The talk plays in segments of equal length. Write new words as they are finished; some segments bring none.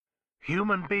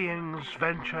human beings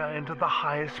venture into the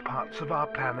highest parts of our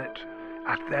planet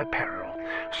at their peril.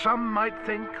 Some might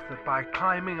think that by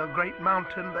climbing a great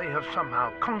mountain they have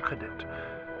somehow conquered it,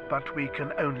 but we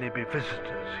can only be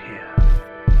visitors here.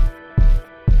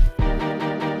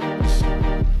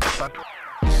 But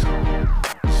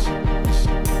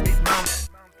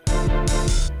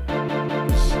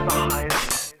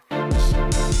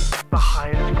the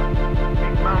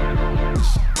highest mountain.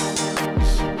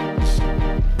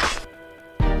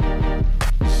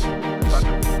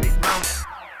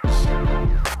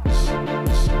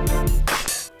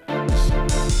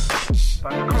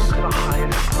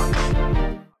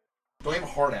 Do I have a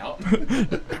heart out? I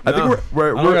think I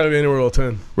don't gotta be anywhere till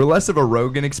 10. we're less of a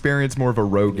Rogan experience, more of a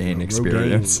Rogaine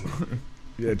experience.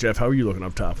 Yeah, Jeff, how are you looking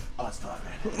up top? Oh, it's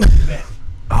tough, man.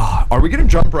 Are we gonna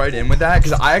jump right in with that?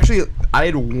 Because I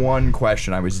had one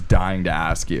question I was dying to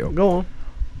ask you. Go on.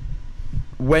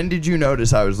 When did you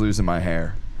notice I was losing my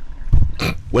hair?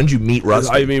 When did you meet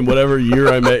Rusty? I mean, whatever year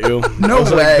I met you. No I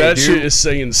was way, like, that dude. shit is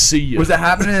saying see ya. Was it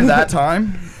happening at that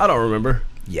time? I don't remember.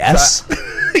 Yes.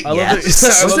 I love yes.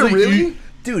 that- I Was love it that really? you-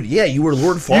 Dude, yeah, you were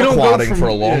Lord You don't go Farquaading from- for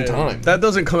a long yeah, time. That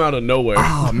doesn't come out of nowhere.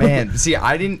 Oh man, see,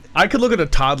 I didn't. I could look at a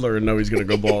toddler and know he's gonna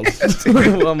go bald.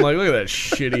 I'm like, look at that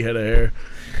shitty head of hair.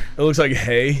 It looks like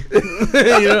hay. You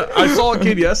know, I saw a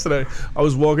kid yesterday. I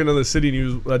was walking down the city and he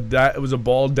was a dad. It was a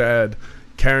bald dad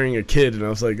carrying a kid, and I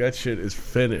was like, that shit is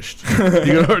finished. You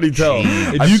can already tell.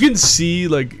 If you can see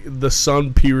like the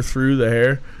sun peer through the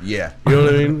hair, Yeah. you know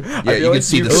what I mean? Yeah, feel you like can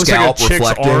see you- the It looks like scalp a chick's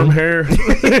reflecting. arm hair.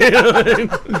 You know what I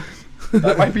mean?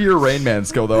 That might be your Rain Man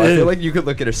skill, though. I feel like you could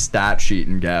look at a stat sheet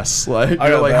and guess. Like, I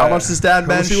you're got like, that. how much does dad How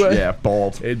bench? much he weigh? Yeah,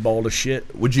 bald. It bald as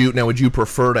shit. Would you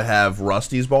prefer to have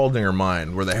Rusty's balding or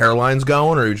mine, where the hairline's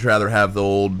going, or would you rather have the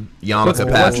old Yarmulke patch let's in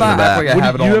the not act back? like I What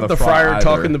have do it you all have in the the front fryer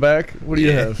talk either. in the back? What do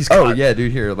you have? He's Oh got- yeah,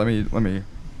 dude. Here, let me.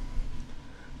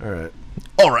 All right.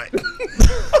 All right.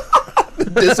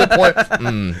 Disappoint.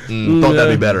 Thought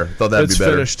that'd be better. Thought that'd It's be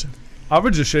better. finished. I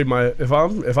would just shave my if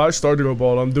I start to go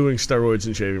bald, I'm doing steroids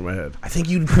and shaving my head. I think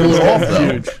you'd pull it off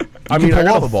though. Huge. I mean, pull I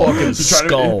got off a a bald. fucking You're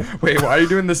skull. Wait, why are you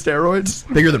doing the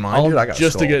steroids? Bigger than mine, dude. I got a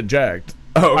Just to skull. get jacked.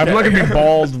 Oh, I'm not gonna be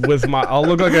bald with my. I'll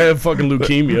look like I have fucking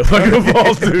leukemia if I go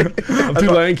bald, dude. I'm too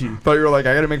lanky. Thought you were like,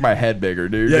 I gotta make my head bigger,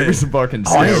 dude. Yeah, Give me yeah. some fucking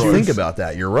Oh, I didn't steroids. think about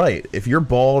that. You're right. If you're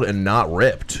bald and not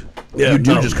ripped, Yeah, you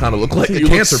do no. just kind of look like You a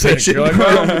look cancer sick. patient. You're like,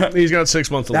 well, he's got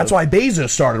 6 months to That's live. why Bezos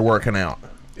started working out.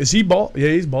 Is he bald? Yeah,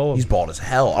 he's bald. He's bald as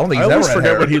hell. I don't think I he's always ever had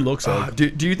forget hair. what he looks like.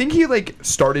 Do you think he like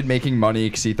started making money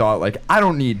because he thought like I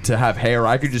don't need to have hair,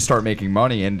 I could just start making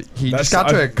money, and he just got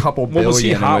to a couple Well, was he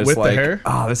billion hot and was with the like, hair?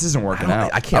 oh, this isn't working I don't out.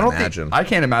 think- I can't don't think- imagine. I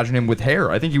can't imagine him with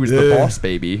hair. I think he was the Yeah. boss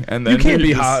baby, and then You can't he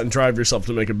be just- hot and drive yourself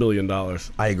to make $1 billion.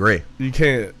 I agree. You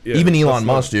can't. Yeah, Even that's Elon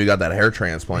not- Musk, dude, got that hair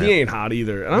transplant. He ain't hot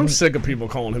either, and I'm sick of people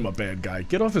calling him a bad guy.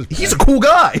 Get off his. He's a cool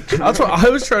guy. That's what I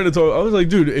was trying to talk. I was like,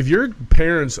 dude, if your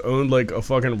parents owned like a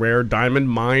fucking rare diamond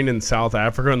mine in South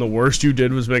Africa, and the worst you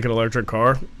did was make an electric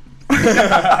car,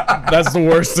 that's the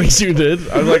worst things you did.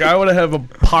 I was like, I would have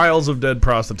piles of dead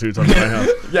prostitutes under my house.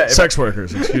 Yeah, if- Sex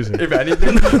workers, excuse me. If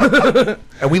anything,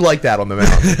 And we like that on the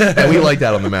mountain. And we like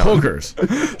that on the mountain. Hookers.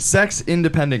 sex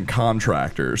independent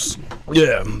contractors.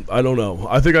 Yeah, I don't know.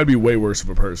 I think I'd be way worse of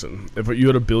a person if you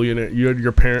had a billionaire. You had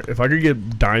your parent. If I could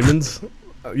get diamonds,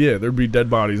 yeah, there'd be dead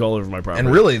bodies all over my property.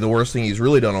 And really, the worst thing he's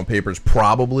really done on paper is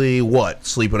probably what?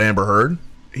 Sleep with Amber Heard?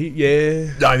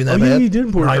 Yeah. Not even that Oh, bad. yeah, he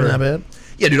did Not even that bad.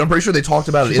 Yeah, dude, I'm pretty sure they talked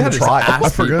about it in the Had his trial. ass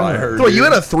beat forgot. by her, Bro, you dude.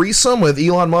 had a threesome with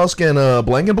Elon Musk and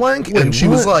Blank and Blank, and she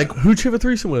was like, "Who'd you have a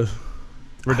threesome with?"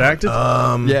 Redacted.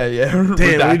 Yeah.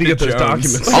 Damn, we need to get those Redacted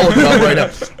documents. I'll look it up right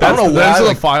now. I don't know why. Those are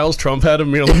Like, the files Trump had of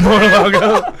me on the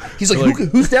Mar-a-Lago. he's like,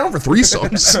 who's down for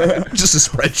threesomes? Just a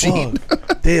spreadsheet.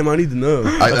 Damn, I need to know.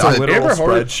 That's a literal Amber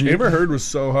Heard, spreadsheet. Amber Heard was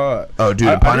so hot. Oh, dude,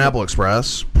 I Pineapple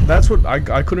Express. That's what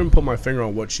I couldn't put my finger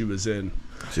on what she was in.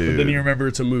 Dude. But then you remember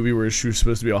it's a movie where she was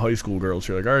supposed to be a high school girl.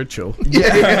 So you're like, all right, chill.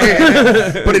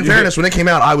 Yeah. But in fairness, when it came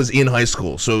out, I was in high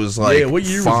school, so it was like Yeah, what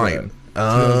year was fine.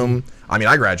 I mean,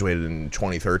 I graduated in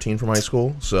 2013 from high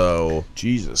school, so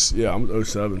Jesus. Yeah, I'm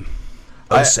 07.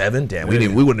 07. Damn, we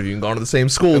wouldn't have even gone to the same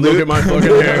school, Look dude. at my fucking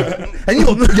hair. And you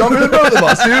look younger than both of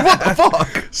us, dude. What the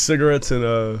fuck? Cigarettes and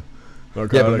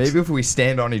narcotics. Yeah, but maybe if we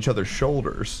stand on each other's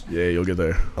shoulders. Yeah, you'll get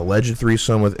there. Alleged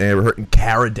threesome with Amber Heard and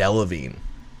Cara Delevingne.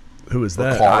 Who is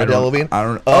that? Cara Delevingne. I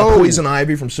don't. Oh, Poison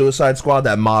Ivy from Suicide Squad.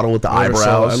 That model with the I never saw it.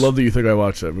 eyebrows. I love that you think I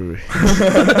watched that movie.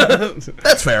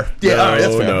 That's fair. Yeah, all right,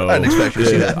 that's fair. No. I didn't expect you to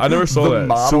see that. I never saw the that.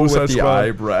 model Suicide with the Squad.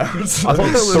 eyebrows. I thought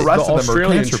that was the rest the of them are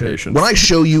Australian cancer chick.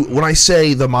 patients. When I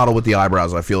say the model with the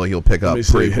eyebrows, I feel like he'll pick up me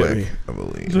see, pretty hit quick. me. I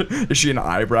believe. Is she an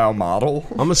eyebrow model?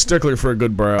 I'm a stickler for a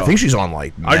good brow. I think she's on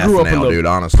like meth I grew up now, in the dude.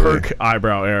 Honestly, perk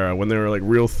eyebrow era when they were like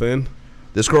real thin.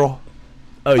 this girl,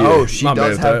 Oh yeah. Oh, she Not mad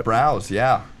does at have that. brows.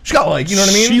 Yeah. she got like, you know what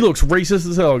I mean? She looks racist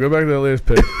as hell. Go back to that latest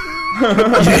pic.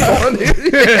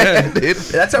 Yeah, dude.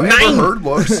 That's how Amber Heard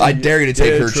looks. I dare you to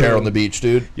take Yeah, her chair true. on the beach,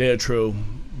 dude. Yeah, true.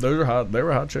 Those are hot. They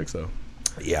were hot chicks though.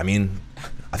 Yeah, I mean,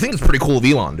 I think it's pretty cool of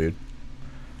Elon, dude.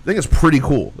 I think it's pretty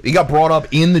cool. He got brought up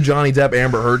in the Johnny Depp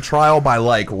Amber Heard trial by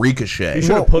like Ricochet. You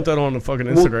should have put that on the fucking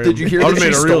Instagram. Did you hear I that would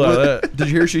have she made a reel stole out of it? that. Did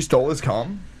you hear she stole his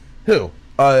cum? Who?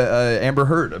 Amber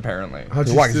Heard apparently. How'd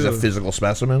you Why? do 'Cause he's a that? physical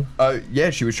specimen. Yeah,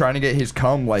 she was trying to get his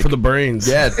cum like For the brains.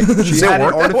 Yeah, she Does it had an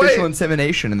work that way? artificial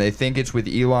insemination, and they think it's with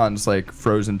Elon's like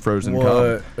frozen cum.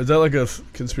 What? Is that like a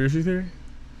conspiracy theory?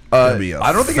 Gonna be a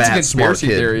I don't think it's a fat, smart conspiracy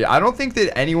kid. theory. I don't think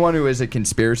that anyone who has a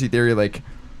conspiracy theory like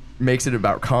makes it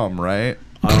about cum, right?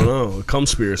 I don't know.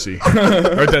 Conspiracy.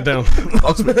 Write that down.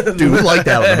 Dude, we like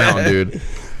that on the mountain, dude.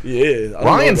 Yeah. I don't know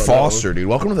Ryan about that Foster, dude.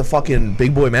 Welcome to the fucking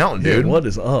Big Boy Mountain, one. dude. Yeah, what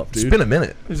is up, dude? It's been a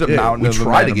minute. He's a Yeah, mountain. We of a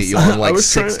tried man to get you himself. on like I was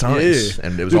 6 trying- times, yeah.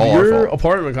 and it was Dude, all our your fault.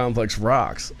 apartment complex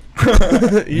rocks.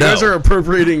 You guys are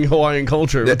appropriating Hawaiian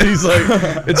culture. With these like,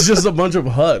 it's just a bunch of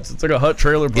huts. It's like a hut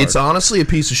trailer park. It's honestly a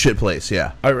piece of shit place,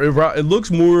 yeah. It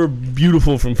looks more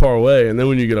beautiful from far away, and then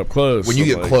when you get up close, When you I'm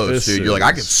get like, close, this dude, you're like,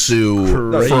 I could is sue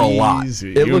for a lot.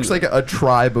 crazy. It You- looks like a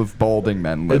tribe of balding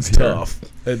men live it's here. tough.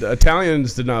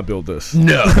 Italians did not build this.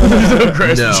 No.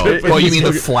 Grass and No. shit, Well, you it's mean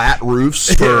the like- flat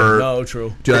roofs for... No,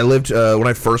 true. Dude, I lived, when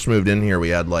I first moved in here, we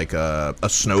had like a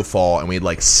snowfall, and we had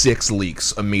like 6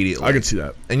 leaks immediately. I could see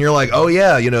that. And you're like, oh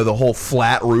yeah, you know, the whole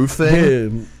flat roof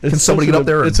thing. Can somebody get up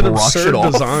there and It's an brush absurd it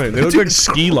off? design. They look like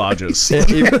ski lodges. If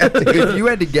you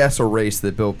had to guess a race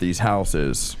that built these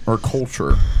houses or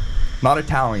culture, not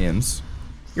Italians.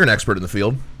 You're an expert in the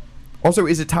field. Also,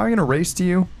 is Italian a race to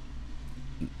you?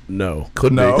 No.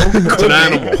 Could No. be. It's an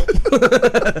animal.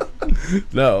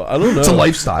 No, I don't know. It's a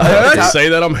lifestyle. I can say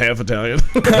that I'm half Italian.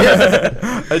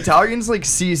 Italian's like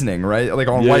seasoning, right? Like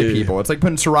on Yeah, white yeah, yeah. people. It's like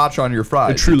putting sriracha on your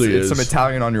fries. It truly it's is. some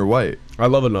Italian on your white. I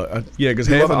love a nut. Yeah, because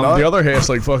You half love a nut? the other half's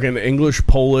like fucking English,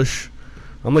 Polish.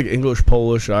 I'm like English,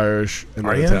 Polish, Irish, and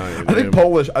Are then ya? Italian. I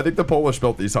think the Polish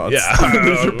built these huts. Yeah.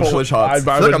 Those are Polish huts. I I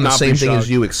feel would like I'm the not same be thing as shocked.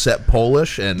 you, except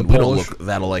Polish, and we don't Polish? look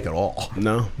that alike at all.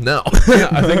 No. No.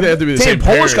 I think they have to be the Damn, same Polish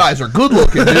parents. guys are good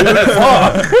looking, dude.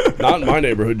 Fuck. Not in my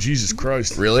neighborhood. Jesus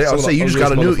Christ. Really? I Some would of say the you just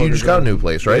got a ugliest new motherfuckers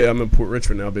place, right? Yeah, I'm in Port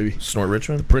Richmond now, baby. Snort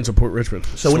Richmond. Prince of Port Richmond.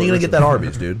 So when are you gonna get that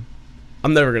Arby's, dude?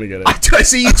 I'm never gonna get it. I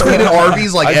see you tweeting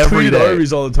Arby's like I every tweet day.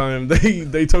 Arby's all the time.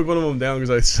 They took one of them down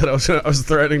because I said I was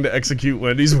threatening to execute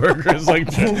Wendy's workers.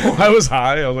 Like I was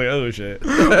high. I was like, oh shit.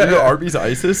 Are you Arby's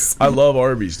ISIS? I love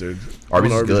Arby's, dude. I'm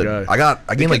Arby's an is good. guy.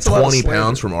 I gained like gets a lot of 20 slander.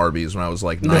 pounds from Arby's when I was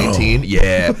like 19.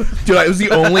 Yeah, dude, it was the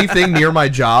only thing near my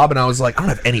job, and I was like, I don't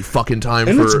have any fucking time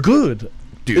And for. it's good.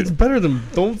 Dude. It's better than.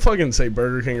 Don't fucking say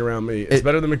Burger King around me. It's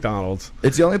better than McDonald's.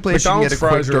 It's the only place you can get a quick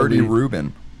McDonald's fries are dirty elite.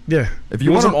 Reuben. Yeah. If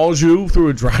you want some wanna- au jus through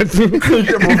a drive-through,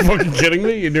 you're fucking kidding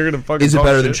me, and you're gonna fucking. Is it talk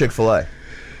better than shit? Chick-fil-A?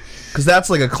 Because that's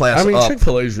like a class I mean, up.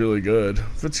 Chick-fil-A is really good.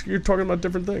 But you're talking about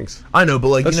different things. I know, but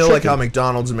like That's you know, like chicken. how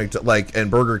McDonald's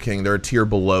and Burger King, they're a tier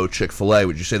below Chick-fil-A.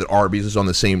 Would you say that Arby's is on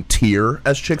the same tier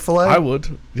as Chick-fil-A? I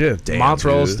would. Yeah. Damn,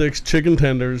 Mozzarella dude. sticks, chicken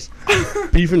tenders,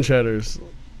 beef and cheddars.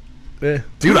 Yeah.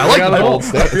 Dude, I like got it the all. old I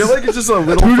stuff. feel like it's just a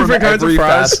little Two from different kinds of every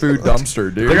fries. fast food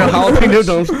dumpster, dude. They got the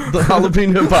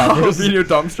jalapeno poppers. jalapeno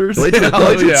dumpsters. They did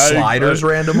Yeah, sliders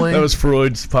randomly. That was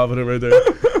Freud's popping it right there.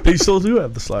 They still do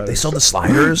have the sliders. They sell the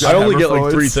sliders. I only Never get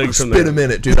like Freud's. 3 things from It's been there. a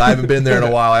minute, dude. I haven't been there in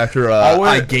a while. After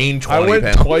I gained 20 I went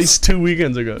pounds. twice 2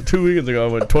 weekends ago. 2 weekends ago,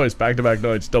 I went twice, back-to-back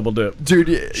nights, double dip.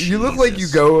 Dude, you look like you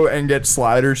go and get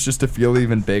sliders just to feel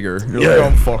even bigger. You're Yeah.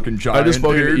 like, I'm fucking giant. I just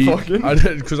fucking dude. eat. Fucking- I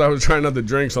did because I was trying not to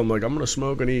drink, so I'm like, I'm gonna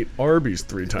smoke and eat Arby's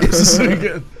 3 times this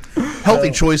weekend.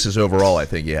 Healthy choices overall, I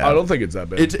think. Yeah. I don't think it's that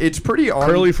bad. It's pretty on.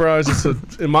 Curly fries.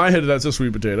 In my head, that's a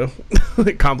sweet potato.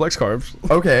 Complex carbs.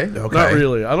 Okay. Okay. Not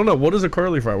really. I don't know. What is a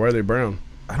curly fry? Why are they brown?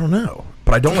 I don't know,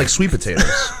 but I don't like sweet potatoes.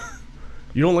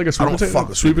 You don't like a I sweet don't potato? fuck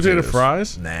with sweet potato potatoes.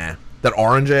 fries? Nah. That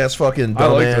orange ass fucking I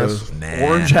like dumbass. those. Nah.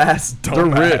 Orange ass They're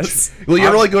dumbass. rich. Well, you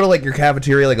ever like go to like your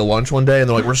cafeteria like a lunch one day and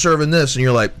they're like, we're serving this, and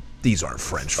you're like, these aren't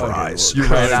French fries. You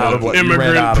ran out of what? You ran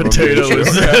Immigrant out of potato them.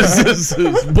 is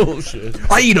bullshit.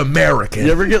 I eat American.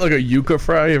 You ever get like a yuca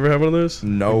fry? You ever have one of those?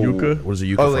 No. Yuca? What is a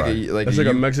yuca Oh, fry? like It's like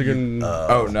a Mexican.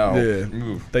 Oh no.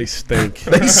 Yeah. They stink.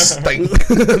 They stink.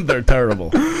 They're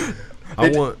terrible.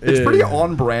 It's pretty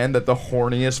on brand that the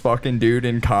horniest fucking dude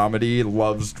in comedy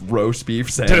loves roast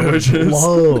beef sandwiches.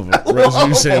 Love roast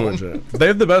beef sandwiches. They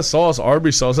have the best sauce,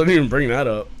 Arby's sauce. I didn't even bring that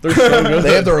up. They're so good.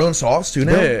 They have their own sauce too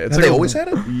now. Yeah, it's Have like they a- always had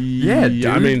it? Yeah, dude.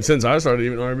 I mean, since I started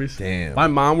eating Arby's. Damn. My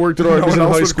mom worked at No Arby's one in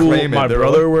else high would school. claim it. My They're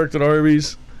brother worked at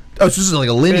Arby's. Oh, it's just like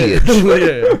a lineage.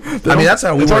 Yeah. I mean, that's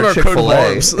how we It's were on at our coat of Chick-fil-A.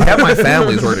 arms. Half my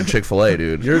family's worked at Chick-fil-A,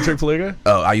 dude. You're a Chick-fil-A guy?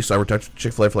 Oh, I worked at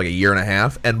Chick-fil-A for like a year and a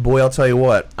half, and boy, I'll tell you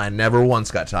what, I never once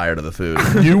got tired of the food.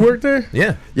 You worked there?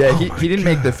 Yeah, Yeah, he didn't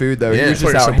make the food though. Yeah. He was just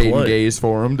Playing out some hating play. gays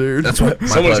for him, dude. that's what.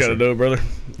 Someone's got to do it, brother.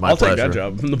 My I'll take pleasure. that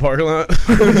job in the parking lot.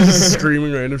 Just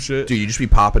screaming random shit. Dude, you just be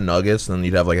popping nuggets, and then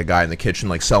you'd have like a guy in the kitchen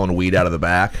like selling weed out of the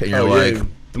back, and you're like, yeah.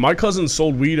 My cousin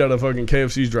sold weed out of fucking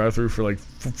KFC's drive-thru for like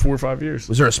 4 or 5 years.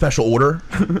 was there a special order?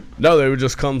 No, they would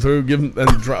just come through, give them,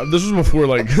 and drive. This was before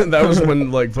like that was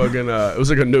when like fucking it was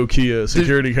like a Nokia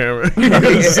security camera. You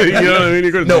couldn't see, you know what I mean?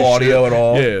 You couldn't No see audio shit. at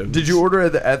all? Yeah. Did you order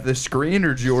at the screen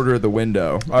or did you order at the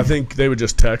window? I think they would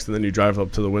just text and then you drive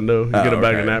up to the window. You get a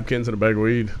bag of okay. napkins and a bag of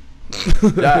weed.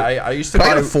 Yeah, I used to Can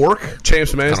I buy get a fork?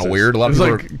 Champs Master. weird. A lot it of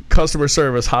was people like customer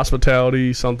service,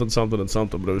 hospitality, something, something, and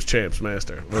something, but it was Champs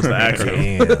Master. Was the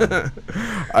acronym.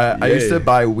 Damn. I used Yeah. to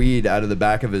buy weed out of the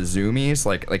back of his Zoomies,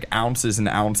 like ounces and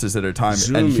ounces at a time,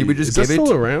 and he would just Is give that it.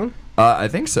 still around? I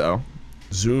think so.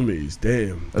 Zoomies,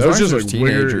 damn. As That was long just as like there's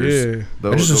weird. teenagers, Yeah.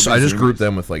 those- I those just Zoomies. grouped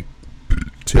them with like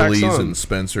Tilly's Sun. and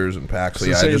Spencer's and Paxley.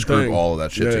 It's the Yeah, I same just group thing. all of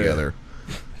that shit Yeah. together.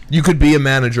 You could be a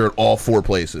manager at all 4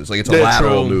 places. Like it's a Yeah,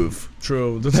 lateral true. move.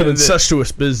 True. That's an incestuous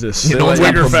business. You know, it's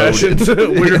not Wigger fashion.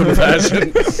 Wigger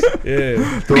fashion.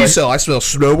 Yeah. What do you sell? I sell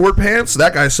snowboard pants.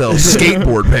 That guy sells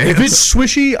skateboard If pants. it's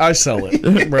swishy, I sell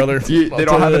it, brother. They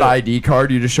don't have an ID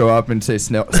card. You just show up and say,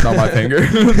 smell my finger.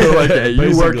 They're like, hey,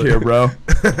 you work Basically. here, bro.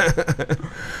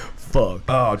 Fuck.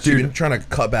 Oh, So you dude. been trying to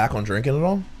cut back on drinking at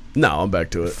all? No, I'm back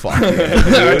to it. Fuck.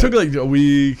 Yeah. I took like a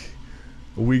week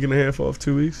and a half off,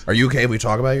 2 weeks. Are you okay if we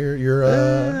talk about your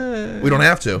we don't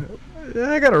have to. Yeah,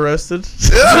 I got arrested.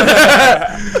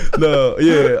 No,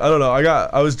 yeah, I don't know.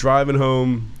 I was driving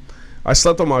home. I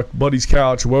slept on my buddy's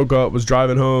couch, woke up, was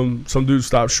driving home. Some dude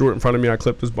stopped short in front of me. I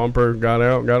clipped his bumper, got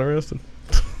out, got arrested.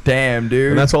 Damn,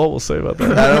 dude. And that's all we'll say about that.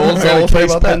 That's all we'll say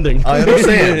about that. pending. I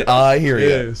understand. I hear you.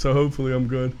 Yeah, so hopefully I'm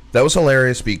good. That was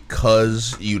hilarious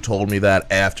because you told me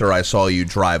that after I saw you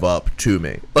drive up to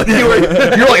me. Like, you're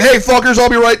like, hey, fuckers, I'll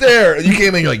be right there. And you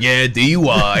came in, you're like, yeah,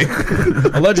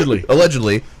 DUI. Allegedly.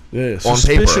 Allegedly. Yeah, On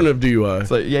suspicion paper. of DUI.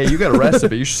 It's like, yeah, you got arrested,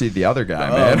 but you should see the other guy,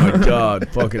 Oh man. my god,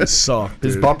 fucking sucked.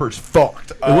 His dude. bumper's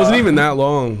fucked. It wasn't even that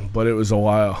long, but it was a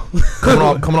while. coming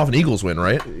off an Eagles win,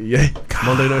 right? Yeah,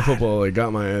 Monday Night Football, they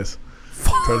got my ass.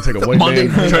 Trying to take a white Monday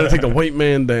man. night. Trying to take the white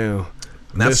man down.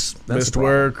 And that's missed the problem.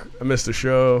 work. I missed the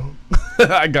show.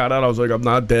 I got out. I was like, I'm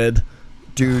not dead.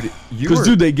 Dude, you Because were...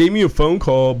 dude, they gave me a phone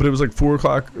call, but it was like 4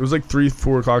 o'clock. It was like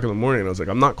 4 o'clock in the morning. And I was like,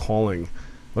 I'm not calling.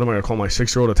 What am I gonna call my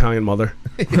 6-year-old Italian mother?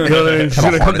 You know what I mean? She's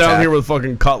Have a gonna heart come down attack. here with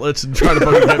fucking cutlets and try to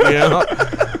fucking get me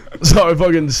out. So I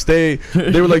fucking stay.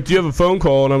 They were like, "Do you have a phone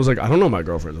call?" And I was like, "I don't know my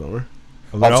girlfriend's number."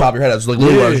 I was Off like, the top of your head, I was like,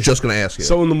 literally what I was Yeah. just going to ask you.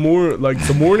 So in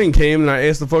the morning came and I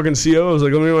asked the fucking CO. I was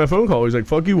like, "Let me get my phone call." He's like,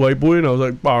 "Fuck you, white boy," and I was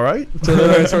like, "All right." So then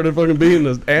I started fucking being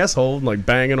this asshole, and like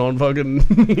banging on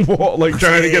fucking wall, like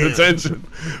trying to get attention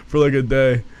for like a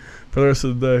day, for the rest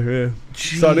of the day. Yeah.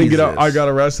 So I didn't get out. I got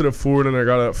arrested at 4, and then I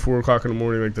got out at 4 o'clock in the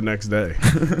morning, like the next day.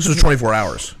 This was 24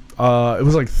 hours. It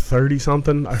was like 30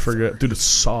 something. I forget, dude. It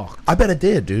sucked. I bet it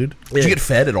did, dude. Did Yeah. you get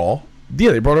fed at all?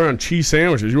 Yeah, they brought around cheese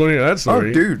sandwiches. You want to hear that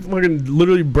story? dude. Fucking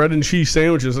literally bread and cheese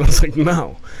sandwiches. And I was like,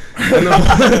 no. And then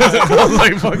I was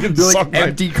like, fucking They're suck like my-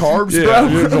 empty carbs, Yeah, bro.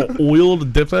 you have some oil to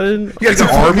dip that in. You got some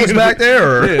Arby's back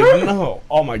there? Or? Yeah, no.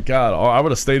 Oh my god. Oh, I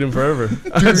would have stayed in forever.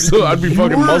 I'd be you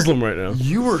fucking were- Muslim right now.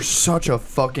 You were such a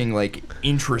fucking like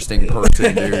interesting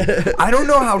person, dude. I don't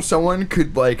know how someone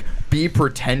could like be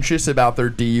pretentious about their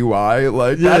DUI.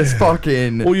 Like that's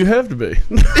fucking. Well, you have to be.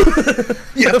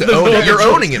 You have to own it. You're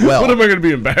owning it well. What am I going to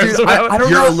be embarrassed Dude, about? I don't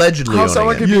You're know allegedly how owning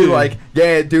someone it. could be Yeah. like,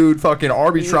 yeah, dude, fucking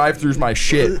Arby's drive-thru's my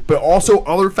shit, but also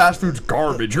other fast food's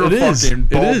garbage. You're It a is. fucking It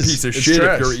bald is. piece of It's shit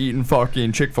trash. if you're eating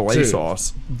fucking Chick-fil-A Dude.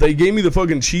 sauce. They gave me the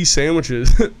fucking cheese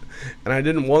sandwiches, and I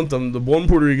didn't want them. The one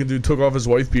Puerto Rican dude took off his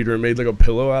wife beater and made like a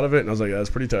pillow out of it, and I was like, that's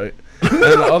pretty tight. And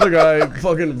the other guy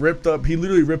fucking he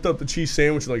literally ripped up the cheese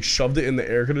sandwich and like shoved it in the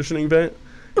air conditioning vent.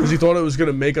 because he thought it was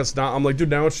gonna make us not. I'm like, dude,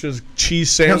 now it's just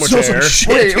cheese That's sandwich some air.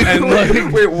 shit. Wait, And,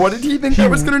 like, wait, what did he think that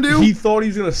was gonna do? He thought he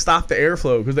was gonna stop the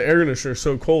airflow because the air conditioner is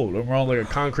so cold, and we're on like a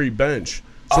concrete bench,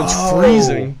 so it's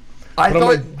freezing. I But I'm thought.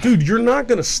 like, dude, you're not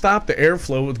gonna stop the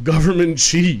airflow with government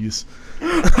cheese.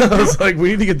 I was like, we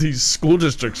need to get these school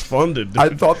districts funded. Dude. I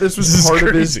thought this was This is part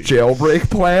of his crazy. jailbreak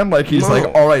plan. Like he's No.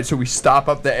 like, all right, so we stop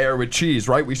up the air with cheese,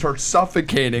 right? We start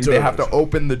suffocating. They Dude. have to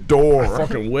open the door.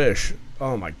 fucking wish.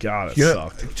 Oh my god, it Yeah,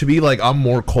 sucked. to be like, I'm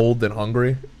more cold than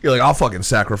hungry. You're like, I'll fucking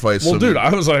sacrifice. Well, some. dude,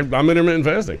 I was like, I'm intermittent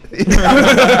fasting.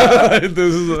 This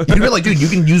is a- You'd be like, dude, you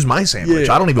can use my sandwich.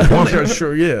 I don't even want Yeah, it.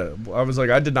 sure, yeah. I was like,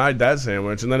 I denied that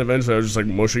sandwich, and then eventually I was just like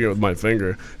mushing it with my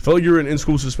finger. Felt like you were in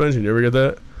school suspension. You ever get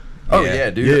that? Oh Yeah. yeah,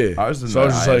 dude. Yeah. I was in So the I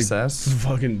was just like, ISS.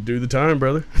 fucking do the time,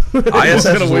 brother. ISS Gonna is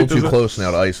a wait little till too the- close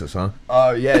now to ISIS, huh?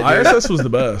 Oh yeah, dude. ISS was the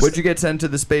best. What'd you get sent to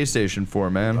the space station for,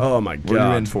 man? Oh my What are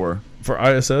you in god. for? For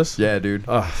ISS? Yeah, dude.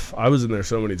 I was in there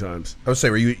so many times. I would say,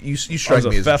 you I strike was a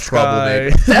me as a theft guy.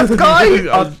 troublemaker. Theft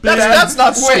guy? That's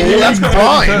not school. That's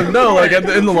crime. No, like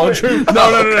in the lunchroom.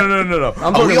 No. I'm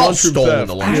Oh, talking we all lunchroom stole in theft.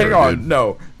 the lunchroom. Hang on, dude.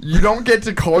 no. You don't get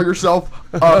to call yourself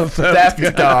a theft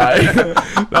guy.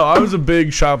 No, I was a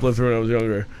big shoplifter when I was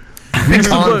younger. Big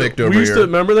convict over we used to here.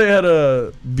 remember they had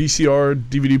a VCR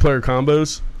DVD player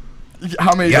combos.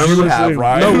 How many Yeah, do you Remember have, thing?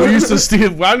 Ryan? No, we used to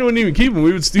steal. I wouldn't even keep them.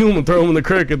 We would steal them and throw them in the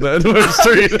creek at the end of our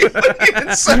street,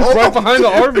 right behind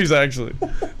the Arby's. Actually,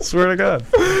 swear to God.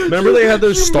 Remember they had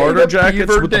those You starter made a jackets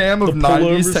beaver with dam the of 90s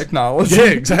pullovers? technology. Yeah,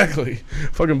 exactly.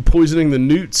 Fucking poisoning the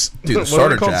newts. Dude, the What are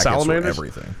starter they called? jackets were Salamanders?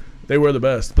 everything. They were the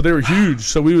best, but they were huge.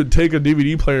 So we would take a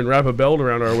DVD player and wrap a belt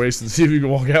around our waist and see if we could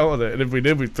walk out with it. And if we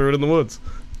did, we'd throw it in the woods.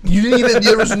 You didn't even.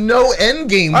 There was no end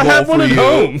game goal I had for one at you.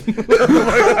 home.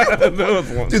 There was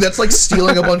one. Dude, that's like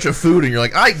stealing a bunch of food, and you're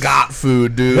like, I got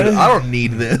food, dude. I don't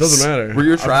need this. It doesn't matter. Were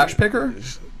you a trash picker?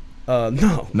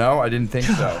 No. No, I didn't think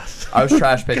so. I was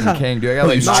trash picking king, dude. I got No,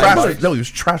 like he was 9 trash. bucks. No, he was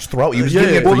trash throw. He was Yeah,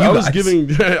 giving it for well, you I was guys.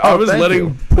 giving. I Oh, was thank letting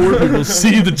you. poor people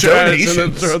see the trash and then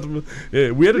Donations. throw them. Yeah,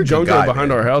 we had a junkyard guy, behind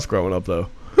man. our house growing up, though.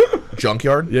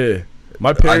 Junkyard. Yeah.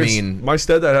 My parents, mean- my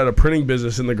stepdad had a printing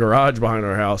business in the garage behind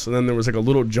our house, and then there was like a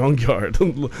little junkyard,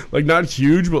 like not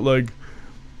huge, but like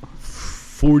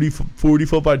 40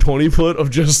 foot by 20 foot of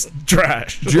just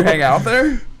trash. Did you hang out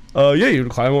there? Yeah, you'd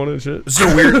climb on it and shit.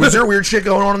 Was there weird shit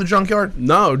going on in the junkyard?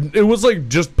 No, it was like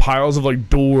just piles of like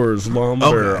doors,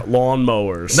 lumber, Okay.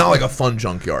 lawnmowers. Not like a fun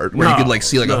junkyard where you No, could like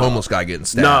see like a no. homeless guy getting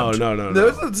no, stabbed.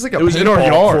 no. It's like a It was in our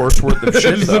paintball yard. course worth of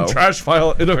shit, It was though. a trash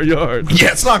pile in our yard.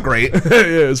 Yeah, it's not great.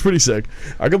 Yeah, it's pretty sick.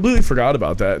 I completely forgot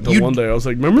about that until You- one day I was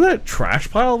like, remember that trash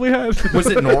pile we had? Was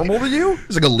it normal to you?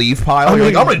 It's like a leaf pile. You're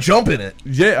like, I'm gonna jump in it.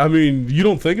 Yeah, I mean, you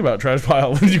don't think about trash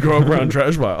pile when you grow up around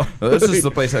trash pile. This is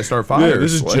the place I start fires. Yeah,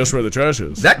 this is like- just where the trash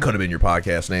is. That could have been your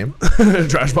podcast name.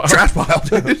 trash pile. Trash pile,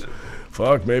 dude.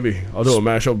 Fuck, maybe. I'll do a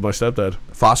mashup with my stepdad.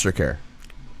 Foster care.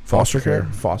 Foster care.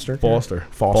 Foster. Care? Foster.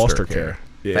 Foster care.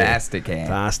 Yeah. Fast can.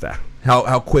 Faster.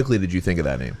 How quickly did you think of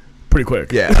that name? Pretty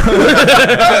quick. Yeah,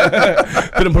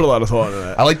 Didn't put a lot of thought into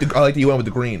that. I like that you went with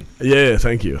the green. Yeah,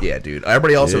 thank you. Yeah, dude.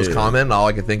 Everybody else that was Yeah. commenting, all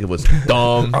I could think of was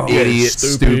dumb, idiot,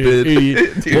 stupid.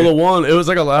 idiot. Dude. Well, the one, it was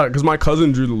like a lot, because my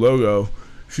cousin drew the logo.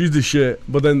 She's the shit.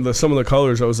 But then some of the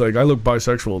colors, I was like, I look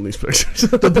bisexual in these pictures.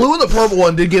 The blue and the purple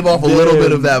one did give off a little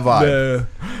bit of that vibe.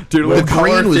 Yeah. Dude, The little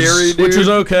color green was- theory, dude. Which is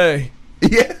okay.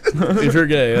 Yeah, If you're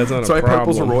gay, that's not That's a why problem.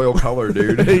 purple's a royal color,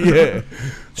 dude. Yeah.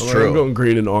 it's I'm true. going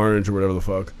green and orange or whatever the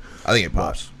fuck. I think it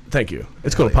pops. Thank you.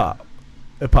 It's going to pop.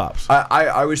 It pops.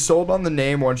 I was sold on the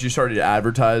name once you started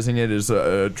advertising it as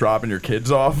dropping your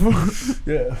kids off.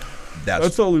 Yeah. That's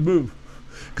That's the only move.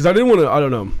 Because I didn't want to, I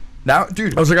don't know. Now,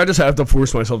 dude, I was like, I just have to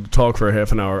force myself to talk for a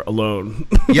half an hour alone.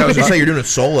 yeah. I was gonna say you're doing it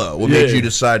solo. What made Yeah. you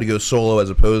decide to go solo as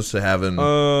opposed to having?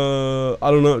 I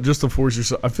don't know. Just to force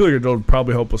yourself. I feel like it'll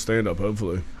probably help with stand up,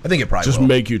 hopefully. I think it probably Just will.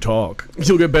 make you talk.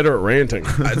 You'll get better at ranting.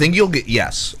 You I think you'll get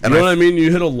yes. And know what I mean?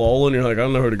 You hit a lull and you're like, I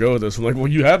don't know where to go with this. I'm like, well,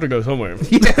 you have to go somewhere.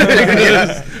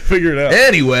 yeah. Figure it out.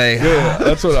 Anyway, Yeah,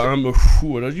 that's what I'm.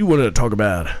 What you wanted to talk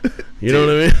about? You know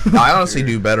what I mean? I honestly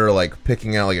do better like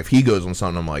picking out like if he goes on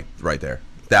something, I'm like right there.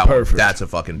 That Perfect. one, that's a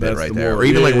fucking bit That's right the there. more- Or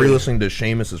even like yeah. re-listening to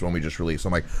Seamus's one we just released.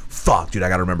 I'm like, fuck, dude, I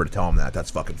gotta remember to tell him that. That's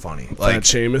fucking funny. Like, Fat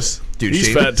Seamus. Dude, He's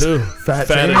Seamus- fat too.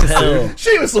 Fat as Seamus, hell.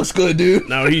 Seamus looks good, dude.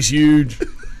 No, he's huge.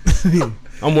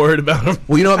 I'm worried about him.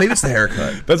 Well, you know what? Maybe it's the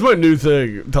haircut. That's my new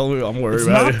thing. Tell me I'm worried it's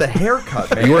about not you. the haircut,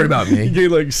 man. Are you worried about You me? gain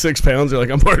like 6 pounds. You're like,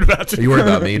 I'm worried about you. Are you worried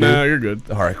about me, dude? Nah, you're good.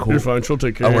 All right, cool. You're fine. She'll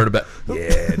take care. I'm of worried you. about.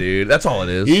 Yeah, dude. That's all it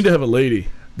is. You need to have a lady.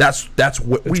 That's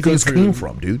what do you good think this for came you.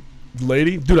 from, dude?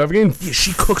 lady, dude, I've gained. Yeah,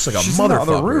 she cooks like a She's in the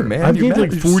other motherfucker. room, man. I've You gained met-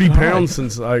 like you 40 just- pounds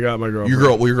since I got my girlfriend.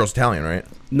 Your girl's Italian, right?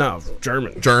 No,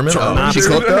 German. German. Oh, Nazi. she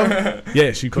cooked though.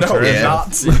 Yeah, she cooks No, her ass yeah. off.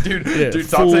 Nazi, dude. Yeah, Dude,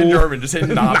 stop saying full- German. Just say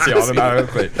Nazi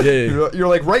automatically. Yeah. You're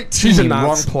like, right She's a team, wrong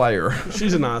Nazi. player.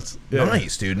 She's a Nazi. Yeah.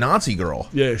 Nice, dude. Nazi girl.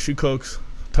 Yeah, she cooks.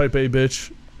 Type A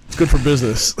bitch. It's good for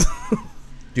business.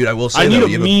 Dude, I will say I need though, a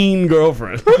you have mean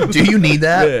girlfriend. do you need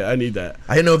that? Yeah, I need that.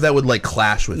 I didn't know if that would like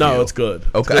clash with you. No, it's good.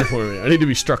 It's Okay. good for me. I need to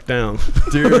be struck down.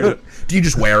 Dude. Do you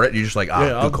just wear it? You just like, Yeah,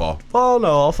 good I'll call. Oh no,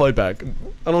 I'll fight back.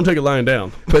 I don't take it lying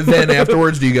down. But then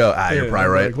afterwards, do you go, you're Yeah, probably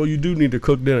I'm right. like, well, you do need to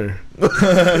cook dinner.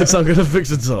 It's not gonna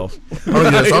fix itself. I'm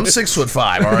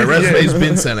 6'5". All right, resume's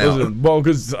been sent out. Listen, well,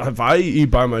 because if I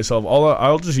eat by myself,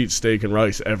 I'll just eat steak and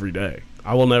rice every day.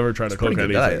 I will never try to cook pretty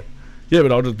good anything. diet. Yeah,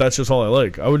 but that's just all I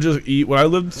like. I would just eat when I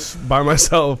lived by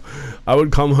myself. I would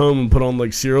come home and put on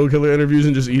like serial killer interviews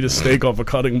and just eat a steak off a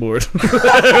cutting board.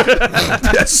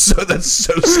 That's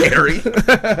so scary.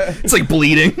 It's like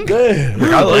bleeding.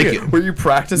 I like it. Were you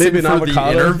practicing Maybe an for the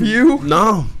avocado. interview?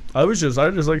 No, I just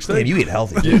like steak. Damn, you eat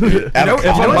healthy, dude. You know, If I'm it's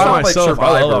by not like myself,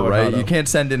 I love Survivor, right? avocado. You can't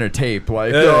send in a tape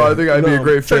like, Yeah. "Yo, I think I'd be a No,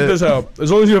 great check fit." this out.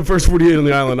 As long as you have first 48 on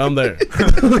the island, I'm there.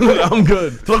 I'm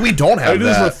good. I feel like we don't I have did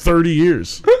this for that. 30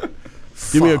 years.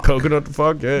 Give me a coconut to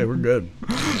fuck. Yeah, we're good.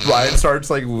 Ryan starts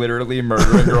like literally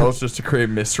murdering girls just to create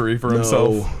mystery for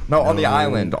himself. No, on the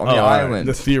island. On the island.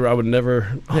 The theory, I would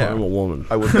never Yeah. harm a woman.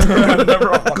 I would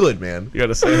Good, man. You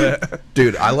gotta say that.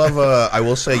 Dude, I love, I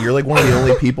will say, you're like one of the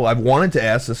only people, I've wanted to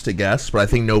ask this to guests, but I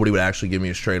think nobody would actually give me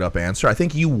a straight up answer. I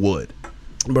think you would.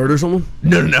 Murder someone?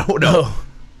 No.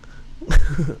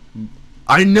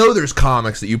 I know there's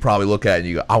comics that you probably look at and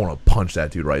you go, I want to punch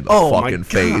that dude right in the fucking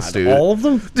face, dude. All of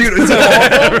them? Dude, it's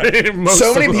all, Most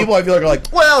so of many them. people I feel like are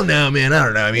like, well, no, man, I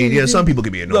don't know. I mean, yeah, some people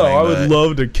can be annoying. No, I but- would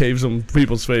love to cave some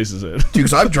people's faces in. Dude,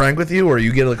 because I've drank with you, or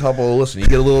you get a couple. Listen, you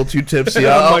get a little too tipsy.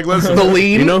 I'm like, listen, the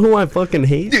lean, You know who I fucking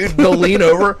hate? dude. The lean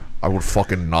over. I would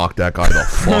fucking knock that guy the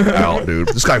fuck out, dude.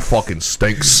 This guy fucking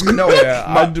stinks. No,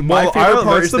 Yeah, my favorite part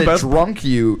that's is the that best- drunk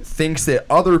you thinks that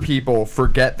other people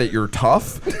forget that you're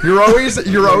tough. You're always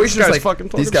just guy's like, fucking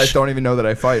these talking guys shit." don't even know that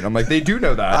I fight. And I'm like, they do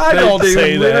know that. I don't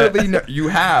say that. literally know, you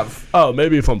have. Oh,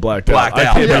 maybe if I'm blacked out. Blacked I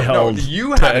out. can't Yeah, be no, held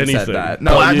you to haven't said anything. that.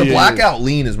 No, The yeah, blackout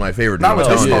lean is my favorite. Not dude. with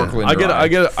I'm the telling you. sparkling.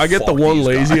 I get the Fuck one these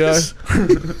lazy guys.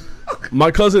 eye.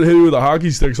 My cousin hit me with a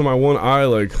hockey stick on my one eye,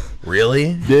 like,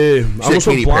 Really? yeah. I almost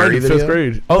Katy went blind Perry in 5th video?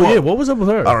 grade. Oh, yeah, what was up with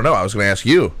her? I don't know. I was going to ask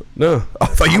you. No. I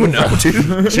thought you would know,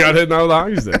 dude. She got hit now with a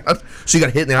hockey stick. She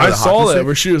got hit in the eye I with a saw hockey that stick?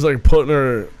 where she was, like, putting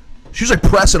her... She was like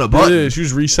pressing a button. Yeah, she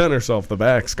was resetting herself. The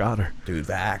vax got her. Dude,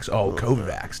 vax. Oh, COVID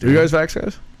vax, Are dude. you guys vax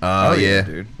guys? yeah.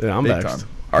 dude. Yeah, I'm Big vaxxed. time.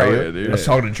 Are Oh, you? yeah, dude. I was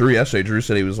talking to Drew yesterday. Drew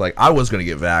said he was like, I was going to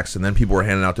get vaxxed, and then people were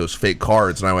handing out those fake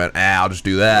cards, and I went, I'll just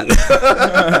do that.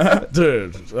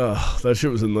 Dude, that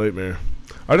shit was a nightmare.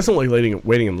 I just don't like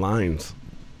waiting in lines.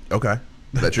 Okay.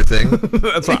 That's your thing?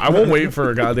 That's why I won't wait for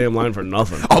a goddamn line for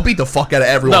nothing. I'll beat the fuck out of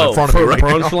everyone in front of for me right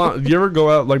brunch now. line. You ever go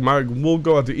out we'll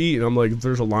go out to eat and I'm like, if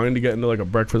there's a line to get into like a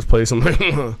breakfast place, I'm like,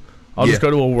 I'll just Yeah.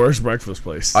 go to a worse breakfast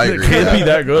place. I agree It can't with be that.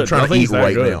 that good. I'm trying to Nothing's eat that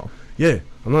right good. now. Yeah,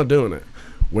 I'm not doing it.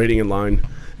 Waiting in line,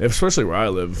 especially where I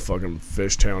live, fucking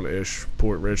Fishtown-ish,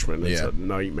 Port Richmond. It's Yeah. a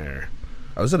nightmare.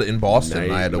 I was in Boston,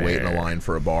 and I had to wait in a Nightmare. line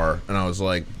for a bar, and I was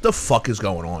like, the fuck is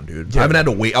going on, dude? I haven't had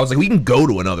to wait. I was like, we can go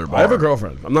to another bar. I have a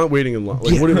girlfriend. I'm not waiting in line.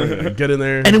 Like, what am I gonna get in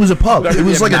there? And it was a pub. It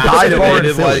was like a dive bar in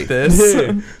Activated Philly. like this.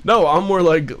 Yeah. No, I'm more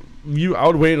like you. I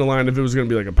would wait in a line if it was gonna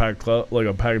be like a packed club, like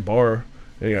a packed bar,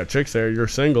 and you got chicks there. You're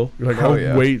single. You're like, Hell I'll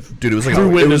yeah. wait. Dude, it was like Through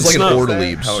it wind was and like an snow.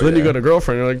 orderliebs. Hell So then you yeah. got a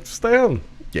girlfriend. You're like, stay down.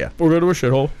 Yeah, We'll go to a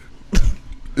shithole.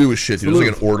 it was shit. Dude. It was like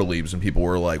an orderliebs, and people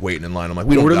were like waiting in line. I'm like,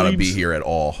 we don't gotta be Orderliebs? here at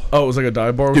all. Oh, it was like a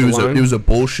dive bar with Dude, a line. it was a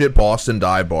bullshit Boston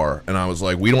dive bar, and I was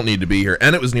like, we don't need to be here.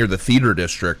 And it was near the theater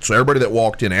district, so everybody that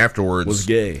walked in afterwards was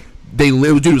gay. They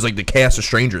lived. Dude, it was like the cast of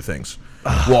Stranger Things.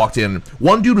 Walked in.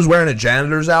 One dude was wearing a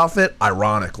janitor's outfit.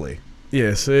 Ironically,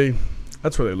 Yeah, see,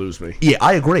 that's where they lose me. yeah,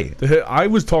 I agree. I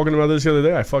was talking about this the other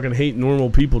day. I fucking hate normal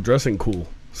people dressing cool.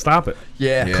 Stop it.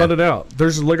 Yeah. Yeah. Cut it out.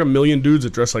 There's like a million dudes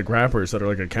that dress like rappers that are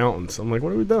like accountants. I'm like,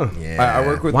 what are we doing? Yeah, I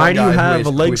work with Why one do you guy who have has- a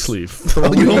leg who is- sleeve?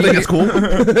 You don't think it's cool?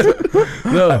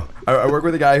 No. I work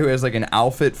with a guy who has like an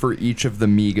outfit for each of the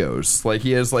Migos. Like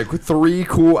he has like 3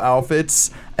 cool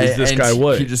outfits. Is this guy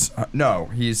what? He just no,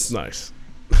 he's Nice.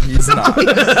 not.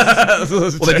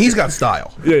 Well, then he's got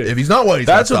style. Yeah. If he's not white, he's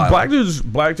That's got what style.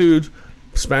 black dudes,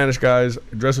 Spanish guys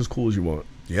dress as cool as you want.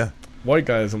 Yeah. White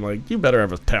guys, I'm like, you better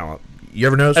have a talent. You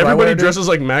ever notice what I Everybody wear, dude? dresses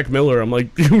like Mac Miller. I'm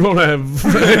like, you don't have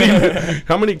any,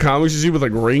 how many comics you see with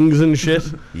like rings and shit?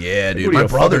 Yeah, dude. What are My you, a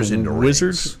brother's fucking into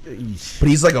wizard? rings. But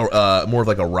he's like a more of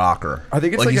like a rocker. I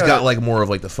think it's like like he's a- got like more of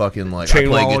like the fucking like Chain I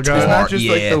play wallet guy. guitar. Isn't that just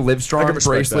yeah. like the I Livestrong can respect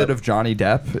bracelet that. of Johnny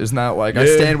Depp? Isn't that like I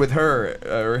Yeah. stand with her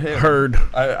or him? Heard.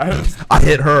 I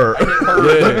hit her.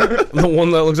 Yeah. The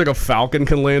one that looks like a falcon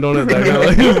can land on it. That guy,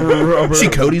 like, rubber. See,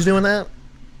 Cody's doing that.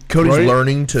 Cody's Right?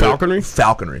 learning to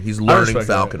Falconry? He's learning respect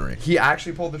that. falconry. He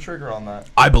actually pulled the trigger on that.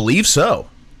 I believe so.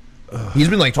 He's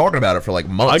been like talking about it for like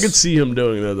months. I could see him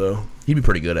doing that though. He'd be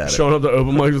pretty good at it. Showing up to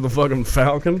open mics with the fucking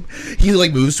falcon. He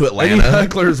like moves to Any Atlanta.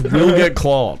 hecklers will get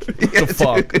clawed. The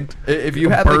fuck? If you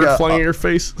had Bird like flying in a, your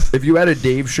face. if you had a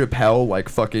Dave Chappelle like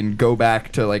fucking go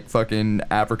back to like fucking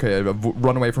Africa,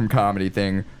 run away from comedy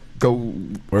thing, go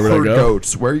Where would I herd go?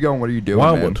 goats. Where are you going? What are you doing?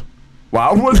 Wildwood. Man?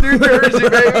 Wildwood, New Jersey,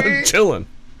 baby. Chilling.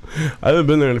 I haven't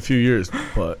been there in a few years,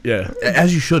 but yeah.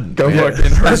 As you shouldn't. Go man.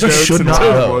 fucking herd As you goats should in not go.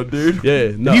 Wildwood, dude.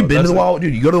 Yeah, no. Have you been to that's the it. Wildwood?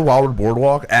 Dude, you go to the Wildwood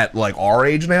Boardwalk at like our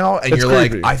age now, and It's you're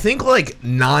creepy. like, I think like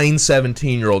 9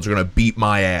 17-year-olds are gonna beat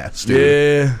my ass, dude.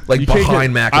 Yeah. Like You can't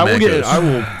behind Mac I and will get Mackos. I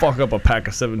will fuck up a pack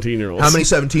of 17-year-olds. How many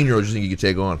 17-year-olds do you think you could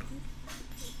take on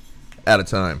at a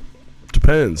time?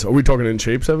 Depends. Are we talking in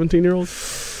shape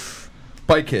 17-year-olds?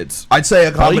 Bike kids. I'd say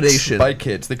a combination. Bike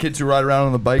kids. The kids who ride around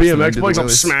on the bikes. and BMX do the bikes, I'm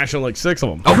wheelies. smashing like 6 of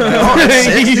them. All right,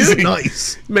 six, Easy. dude.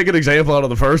 Nice. Make an example out of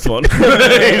the first one.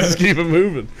 Just keep it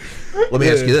moving. Let me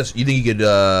ask Yeah. you this: you think you could?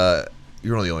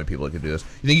 You're one of the only people that could do this.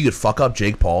 You think you could fuck up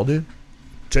Jake Paul, dude?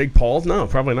 Jake Paul? No,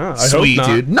 probably not. I Sweet, hope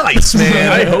not. dude. Nice,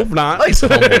 man. I hope not. Nice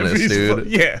humbleness, He's dude.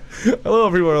 Yeah. I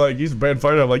love people are like, he's a bad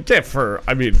fighter. I'm like, yeah, for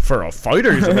a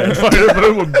fighter, he's a bad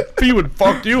fighter, but he would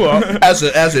fuck you up. As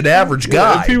an average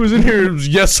guy. If he was in here, it was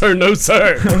yes sir, no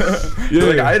sir. Yeah.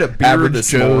 Like I had a beer Average this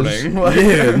Joes. morning. Like,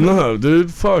 Yeah, no,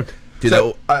 dude, fuck. Dude,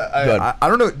 So, that- go ahead. I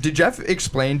don't know. Did Jeff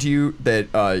explain to you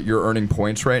that you're earning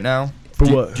points right now? For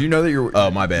do, what? Do you know that you're?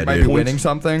 Oh, my bad, Might dude. be winning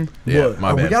something. yeah, what?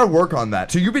 my We bad. gotta work on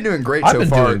that. So you've been doing great I've so been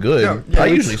far. doing good. No, I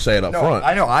it's- usually say it up front.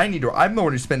 I know. I need to. I'm the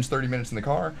one who spends 30 minutes in the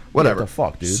car. Whatever. the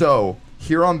fuck, dude? So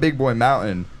here on Big Boy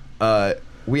Mountain,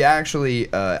 we actually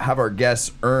have our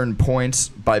guests earn points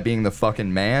by being the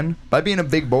fucking man, by being a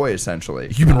big boy, essentially.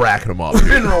 You've been racking them up, dude.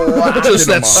 Racking Just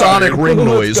them that up, sonic dude. ring Let's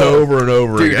noise go. over and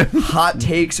over Dude, again. hot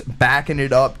takes backing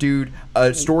it up, dude.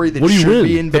 A story that What do you should win?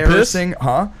 be The piss? embarrassing,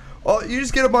 huh? Oh, you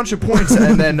just get a bunch of points,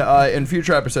 and then in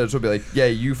future episodes, we'll be like, "Yeah,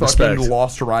 you fucking Respect.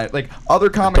 lost to Ryan." Like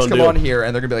other comics Done come deal. on here,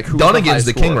 and they're gonna be like, "Who's Donnigan's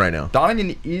the high king scorer?" right now.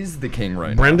 Donnigan is the king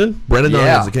right Brendan? Brendan Yeah.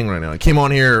 Dunnigan's the king right now. He came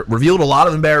on here, revealed a lot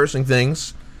of embarrassing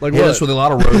things. Like hit what? us with a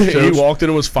lot of roast He jokes. walked in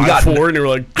and was got- 5'4", and you were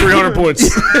like 300 points.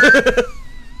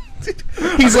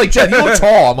 He's like, Jeff, you look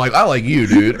tall. I'm like, I like you,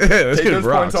 dude. Yeah, this Take kid those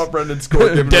rocks. points off Brendan's score.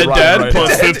 Give him Dead the Ryan dad right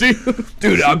plus now. 50.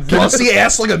 Dude, plus he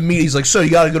asked like a meet. He's like, so you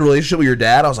got a good relationship with your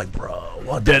dad? I was like, bro,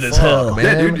 what the Dead as fuck, hell. man?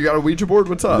 Yeah, dude, you got a Ouija board?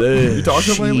 What's up? Yeah. You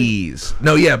talking to him lately? Jeez.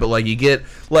 No, yeah, but like you get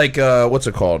like what's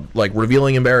it called? Like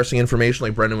revealing embarrassing information.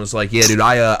 Like Brendan was like, yeah, dude,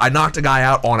 I knocked a guy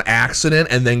out on accident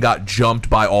and then got jumped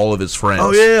by all of his friends.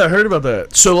 Oh yeah, I heard about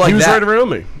that. So, like, he was that- right around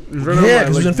me. He was right Yeah, around my-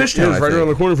 'cause he was in Fishtown, He was I right think. around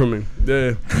the corner from me. Yeah.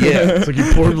 Yeah. It's like you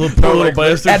poor little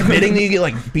bastard. Admitting that you get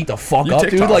like beat the fuck You up,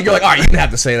 dude. TikTok Like you're like, all right, you didn't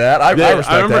have to say that. I Yeah, respect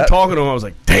I remember that. talking to him. I was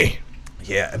like, "Damn,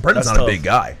 Yeah, and Brendan's That's not a tough. big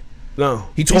guy. no."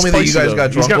 He told He's me that you spicy, guys though. got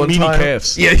He's drunk got one meaty time.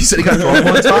 calves. Yeah, he said he got drunk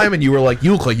one time, and you were like,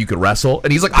 "You look like you could wrestle,"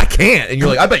 and he's like, "I can't," and you're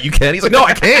like, "I bet you can." He's like, "No,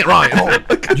 I can't, Ryan."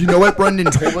 You know what Brendan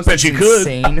told us? Bet is you could.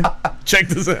 insane. Check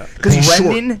this out. Because he's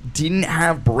short. Brendan didn't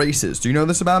have braces. Do you know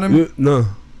this about him? No.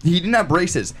 He didn't have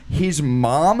braces. His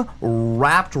mom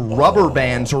wrapped rubber Oh.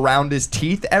 bands around his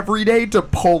teeth every day to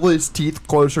pull his teeth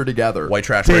closer together. White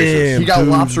trash Damn. races. He got dude.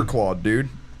 lobster clawed, dude.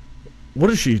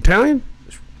 What is she? Italian?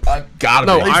 Gotta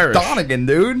No, be. He's Irish. Donegan,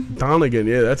 dude. Donegan.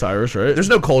 Yeah, that's Irish, right? There's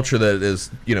no culture that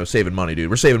is, saving money, dude.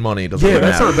 We're saving money. It doesn't Yeah, really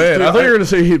that's matter. not bad. Dude, I thought you I- were gonna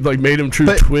say he like made him chew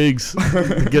But- twigs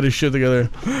to get his shit together.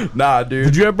 Nah, dude.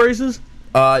 Did you have braces?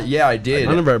 Yeah, I did.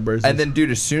 I never had braces. And then,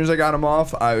 dude, as soon as I got them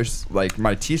off, I was like,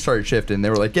 my teeth started shifting. They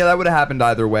were like, "Yeah, that would have happened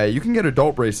either way. You can get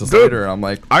adult braces Dude, later." And I'm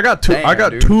like, I got two. Damn, I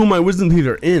got dude. two of my wisdom teeth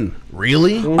are in.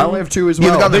 Really? I only have two as You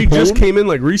well. haven't got They them just pulled? came in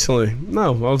like recently. No,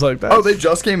 I was like, that's, Oh, they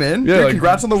just came in. Yeah, Dude, like-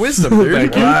 congrats on the wisdom, dude.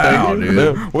 Thank you, Wow, thank you.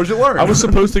 dude. Yeah. What'd you learn? I was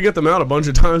supposed to get them out a bunch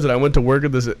of times, and I went to work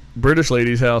at this British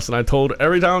lady's house, and I told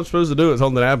every time I'm supposed to do it,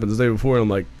 something happens the day before, and I'm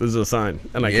like, this is a sign,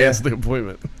 and I Yeah. canceled the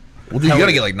appointment. Well, dude, you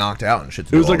gotta get like knocked out and shit.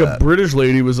 To It was do like all a that. British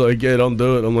lady was like, yeah, don't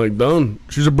do it. I'm like, done.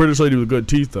 She's a British lady with good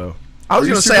teeth, though. I was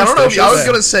gonna say, I don't know. I was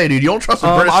gonna say, dude, you don't trust the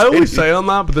British. I always Navy. say I'm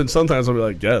not, but then sometimes I'll be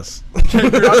like, yes.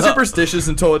 You're not superstitious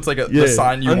until it's like a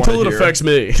sign you want to until it hear. affects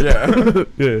me. Yeah.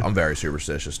 Yeah. I'm very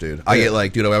superstitious, dude. I get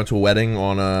like, dude, I went to a wedding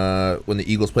on when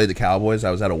the Eagles played the Cowboys.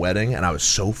 I was at a wedding and I was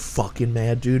so fucking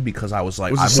mad, dude, because I was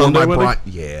like, Was it I won Sunday my wedding?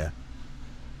 yeah,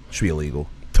 should be illegal.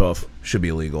 Tough. Should be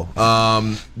illegal.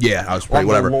 Yeah, I was pretty On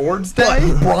whatever. the Lord's But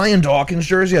Day? Brian Dawkins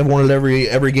jersey, I've worn it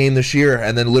every game this year,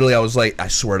 and then literally I was like, I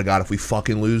swear to God, if we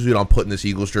fucking lose, dude, I'm putting this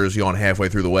Eagles jersey on halfway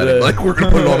through the wedding. Yeah. Like we're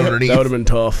gonna put it on underneath. That would have been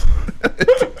tough.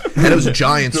 And it was a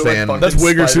Giants They're like fan. fucking That's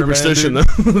Wigger Spider-Man, superstition. dude.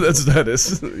 That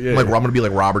is. Yeah. I'm gonna be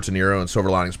like Robert De Niro in Silver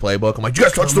Linings Playbook. I'm like, you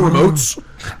guys touch the remotes?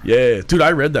 Yeah, dude,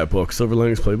 I read that book, Silver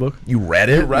Linings Playbook. You read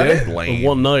it? read it? Lame.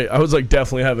 One night, I was like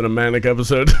definitely having a manic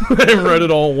episode. I read it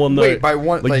all one night. Wait, by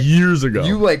one like years ago.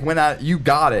 You like went out. You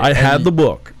got it. I and had you- the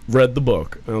book, read the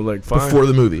book, and I was like, fine. Before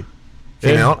the movie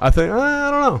came Yeah, out. I think I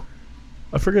don't know.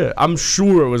 I forget. I'm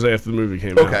sure it was after the movie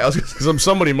came out. Okay, I was gonna say, Because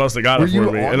somebody must have got Were it you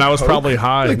for me, on and I was coke? probably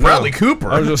high. like No. Bradley Cooper.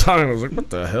 I was just high, and I was like, "What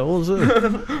the hell is it?"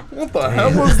 What the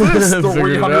hell was this? Figured it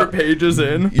 300 out. pages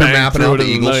in. You're banged mapping through out it the in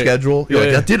the Eagles night. schedule. You're like,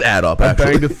 Yeah. that did add up, I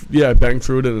actually. banged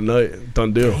through it in a night.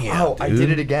 Done deal. Oh, I did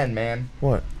it again, man.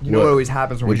 What? You know What? what always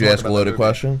happens when Would we you talk ask a about loaded that movie?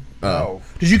 question? No.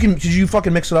 Did you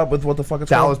fucking mix it up with what the fuck it's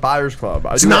Dallas called? Buyers Club.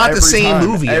 I It's do it not the every same time.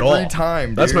 movie at every all.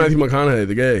 time. That's dude. Matthew McConaughey,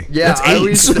 the gay. Yeah, That's I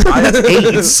always- AIDS. That's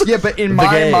AIDS. Yeah, but in The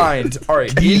my gay. mind, all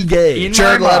right. The gay. In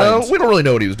Jared my Leto. mind, We don't really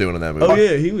know what he was doing in that movie. Oh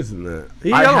yeah, he was in that.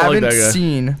 I I don't like haven't that guy.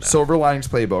 seen Silver Linings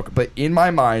Playbook, but in my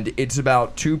mind, it's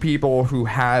about two people who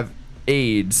have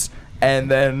AIDS, and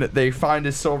then they find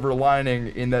a silver lining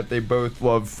in that they both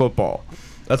love football.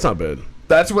 That's not bad.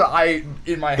 That's what I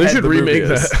in my They head. should the movie remake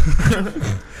is.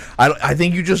 that. I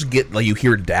think you just get like you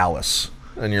hear Dallas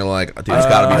and you're like, dude, it's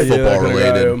got to be yeah, football that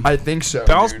kinda related. I think so.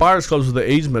 Dallas dude. Buyers Club's with the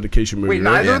AIDS medication movie. Wait,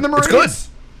 right? neither Yeah. of them are It's good. AIDS?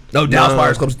 No, Dallas No.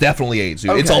 Buyers Club's definitely AIDS,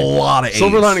 dude. It's a Okay. lot of AIDS.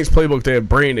 Silver Linings Playbook, they have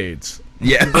brain AIDS.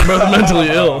 Yeah. They're both mentally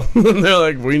ill. They're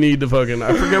like, we need to fucking.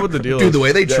 I forget what the deal Dude, is. the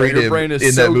way they Yeah, treat your him brain in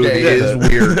is that so movie gay. is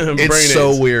weird. Brain It's so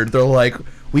AIDS. weird. They're like,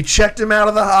 we checked him out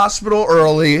of the hospital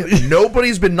early.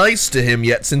 Nobody's been nice to him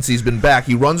yet since he's been back.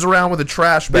 He runs around with a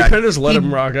trash They bag. kind of just let He-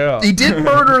 him rock out. He did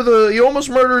murder he almost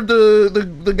murdered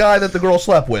the guy that the girl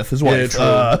slept with, his Yeah,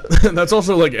 wife. true. That's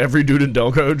also like every dude in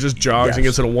Delco just jogs and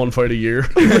Yes. gets in a one fight a year.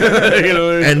 You know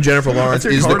what I mean? And Jennifer Lawrence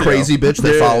That's is your the cardio. crazy bitch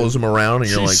that Yeah. follows him around, and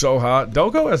you're she's like, so hot.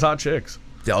 Delco has hot chicks.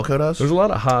 Delco does? There's a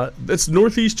lot of hot. It's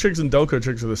Northeast chicks and Delco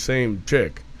chicks are the same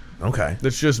chick. Okay.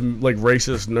 That's just like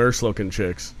racist nurse looking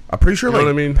chicks. I'm pretty sure You know like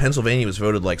what I mean? Pennsylvania was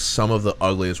voted like some of the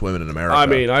ugliest women in America. I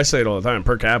mean, I say it all the time.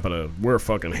 Per capita, we're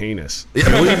fucking heinous.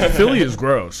 Philly is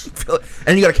gross.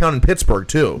 and you got to count in Pittsburgh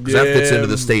too, because that fits Yeah. into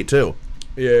the state too.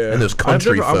 Yeah. And those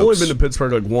country I've only folks. been to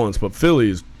Pittsburgh like once, but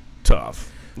Philly is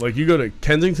tough. Like you go to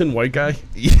Kensington, white guy,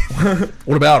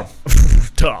 What about him?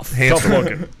 tough, Handsome. tough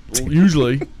looking.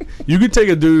 Usually, you could take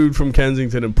a dude from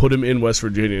Kensington and put him in West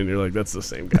Virginia, and you're like, that's the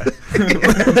same guy.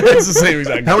 It's the same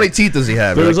exact guy. How many teeth does he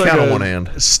have? There's Like, like count a on one hand.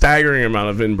 staggering amount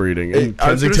of inbreeding. And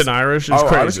I was gonna Kensington s- Irish is Oh,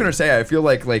 crazy. I was gonna say, I feel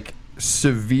like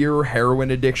severe heroin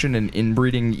addiction and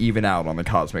inbreeding even out on the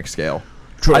cosmic scale.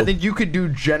 True. I think you could do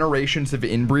generations of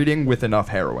inbreeding with enough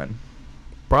heroin.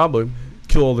 Probably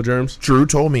kill all the germs. Drew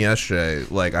told me yesterday,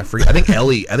 like I forget. I think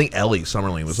Ellie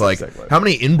Summerlin was like, segue. "How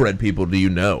many inbred people do you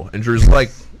know?" And Drew's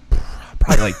like,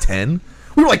 "Probably like 10."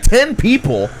 We were like 10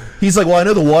 people. He's like, "Well, I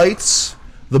know the whites,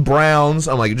 the browns."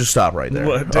 I'm like, "Just stop right there."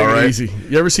 What? Take All it right? easy.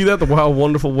 You ever see that? The Wild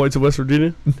Wonderful Whites of West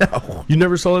Virginia? No, You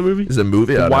never saw that movie? is it a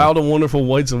movie? I The don't know. Wild and Wonderful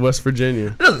Whites of West Virginia.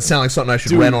 It doesn't sound like something I should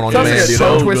Dude, rent on Sounds like demand. a You so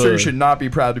tongue know? twister. You good. should not be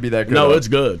proud to be that good. No, at. it's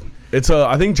good. It's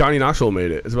I think Johnny Knoxville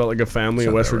made it. It's about like a family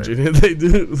in Sounds West about right. Virginia. They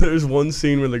do. There's one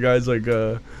scene where the guy's like,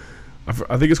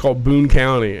 I think it's called Boone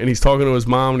County, and he's talking to his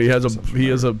mom, and he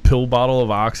has a pill bottle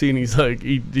of Oxy, and he's like,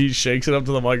 he shakes it up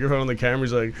to the microphone on the camera.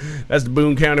 He's like, "That's the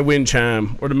Boone County wind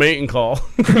chime or the mating call."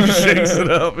 He shakes it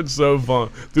up. It's so fun,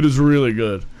 dude. It's really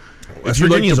good. West If you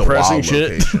like Virginia's a depressing wild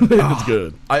shit, location. it's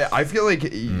good. I feel like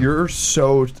you're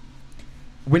so.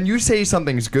 When you say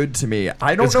something's good to me,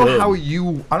 I don't It's know good. how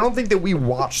you. I don't think that we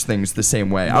watch things the same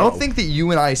way. I No. don't think that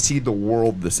you and I see the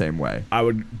world the same way. I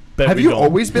would bet. Have we you don't.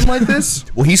 always been like this?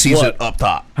 Well, he sees What? it up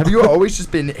top. Have you always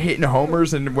just been hitting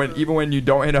homers, and even when you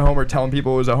don't hit a homer, telling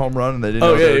people it was a home run and they didn't know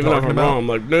Oh what they yeah, were even if talking I'm about? wrong, I'm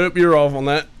like, nope, you're off on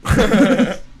that.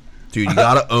 Dude, you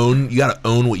gotta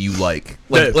own what you like.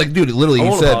 Yeah. Like, dude, literally, I you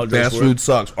won't said apologize fast for it. food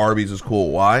sucks. Arby's is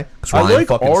cool. Why? Because I Ryan like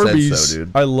fucking Arby's. said so,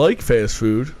 dude. I like fast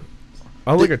food.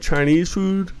 I like a Chinese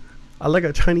food. I like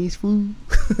a Chinese food.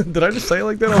 Did I just say it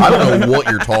like that? I don't know what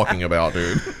you're talking about,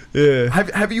 dude. Yeah.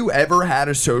 Have you ever had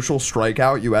a social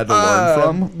strikeout you had to learn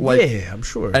from? Like, yeah, I'm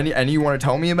sure. Any you want to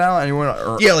tell me about? Anyone?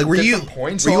 Yeah, like were get you some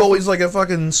points were you off? always like a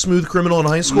fucking smooth criminal in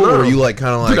high school, No. or were you like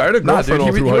kind of like? Dude, I had a Nah, girlfriend dude,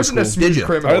 all through he high wasn't a school. smooth Did you?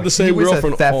 criminal. I had the same he was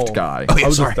girlfriend a theft all- guy. Okay, I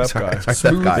was sorry, a theft sorry, guy. sorry,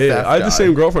 Smooth theft guy. theft. Yeah, I had the guy.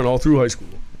 same girlfriend all through high school.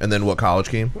 And then what college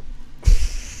came?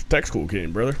 Tech school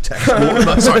came, brother.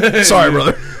 sorry,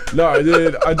 brother. No, I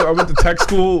did. I went to tech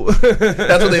school.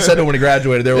 That's what they said to him when he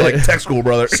graduated. They were like, "Tech school,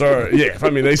 brother." Sorry. Yeah, I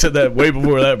mean, they said that way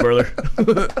before that, brother.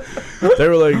 They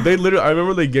were like, they literally, I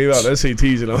remember they gave out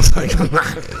SATs, and I was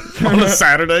like, on a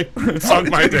Saturday? Fuck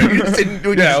my day. You just didn't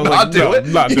do it. Yeah, I was not like, do no, it.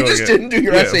 not You doing just it. didn't do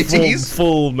your Yeah, SATs.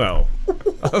 Full no.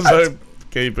 I was like,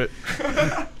 keep it.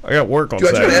 I got work on Dude,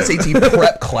 I took an Saturday. SAT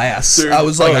prep class. Dude. I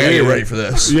was like, Oh, I gotta yeah. get ready for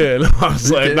this. Yeah, no, I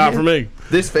was like, kidding not me? for me.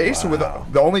 This face with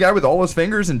the only guy with all his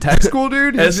fingers in tech school,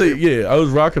 dude. Yeah, I was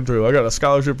rocking through. I got a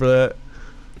scholarship for that.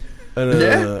 And,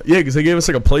 Yeah? yeah, because they gave us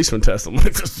like a placement test. I'm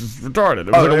like, this is retarded.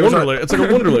 It was Oh, like it a was Wonderlic. It's like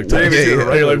a Wonderlic They test. gave it to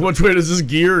you, Hey, like, which way does this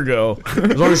gear go?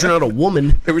 As long as you're not a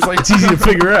woman, It was like it's easy to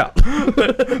figure out.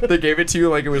 they gave it to you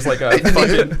like it was like a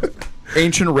fucking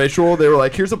ancient ritual. They were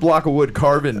like, "Here's a block of wood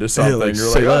carved into something." like, You're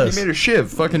say like, "Oh, less." you made a shiv."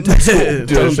 Fucking tech school. Dude,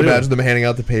 Don't just do it. imagine them handing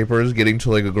out the papers, getting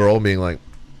to like a girl, and being like,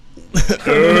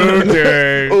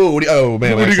 Okay. "Oh,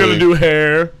 man, What are you gonna do?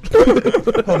 Hair?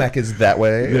 Home ec is that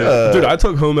way." Yeah. Dude, I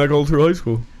took home ec all through high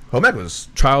school. home ec was.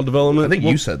 Child development. I think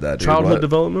you said that, dude. Childhood What?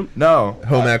 development. No.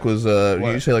 Home ec was.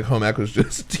 What? You say like home ec was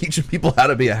just teaching people how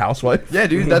to be a housewife. Yeah,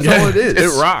 dude, that's Yeah, all it is.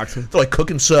 It rocked. They're like cook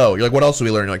and sew. You're like, what else do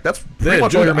we learn? You're like, that's pretty Yeah,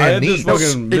 much dude, all your I man had this needs.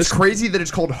 fucking- It's crazy that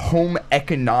it's called home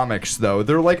economics, though.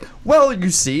 They're like, well, you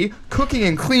see, cooking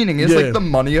and cleaning is Yeah. like the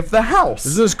money of the house.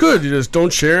 Isn't this good? You just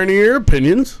don't share any of your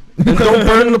opinions. And don't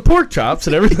burn the pork chops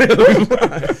and everything.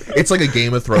 It's like a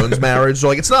Game of Thrones marriage. So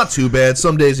like, it's not too bad.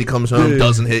 Some days he comes home, Yeah.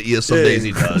 doesn't hit you. Some Yeah. days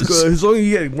he does. As long as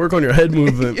you get work on your head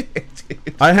movement.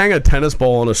 I hang a tennis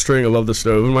ball on a string above the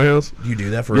stove in my house. You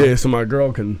do that for real? Yeah, so my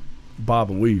girl can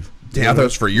bob and weave. Damn, I thought it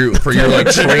was for you, for your like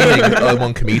training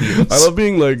among comedians. I love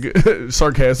being like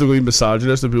sarcastically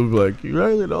misogynist, and people be like, "You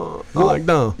really don't?" I'm like,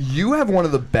 "No." You have one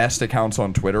of the best accounts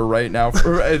on Twitter right now.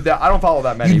 I don't follow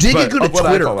that many. You did but get good at of what I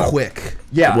Twitter follow. quick.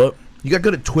 Yeah. What? You got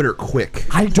good at Twitter quick.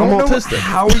 I don't I'm know autistic.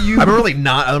 how you. I remember like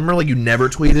I remember like you never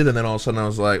tweeted, and then all of a sudden I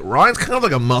was like, Ryan's kind of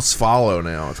like a must follow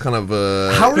now. It's kind of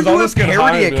How are 'Cause you I'll a just get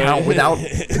parody hired, account man.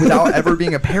 without ever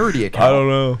being a parody account? I don't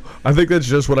know. I think that's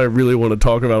just what I really want to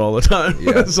talk about all the time.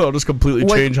 Yeah. So I'll just completely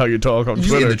Like, change how you talk on just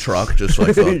in Twitter. the truck, just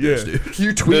like fuck this Yeah. dude.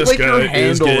 You tweet This like your guy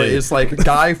is handle gay. is like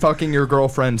guy fucking your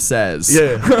girlfriend says.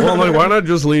 Yeah. Well, I'm like, why not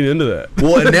just lean into that?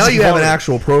 Well, and now you have an funny.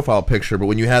 actual profile picture, but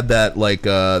when you had that like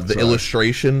the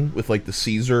illustration with like the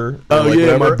Caesar, or, Oh, like, yeah,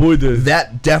 whatever, my boy did.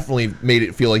 that definitely made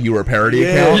it feel like you were a parody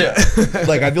Yeah. account.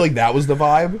 Like I feel like that was the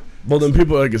vibe. Well, then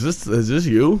people are like, is this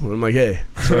you? And I'm like, hey.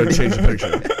 So I changed the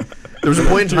picture. There was a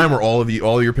point in time where all of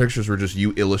your pictures were just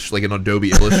you like an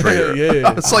Adobe Illustrator.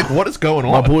 Yeah. It's like, what is going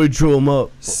My on? boy drew him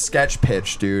up. Sketch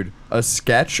pitch, dude. A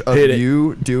sketch of Hit it.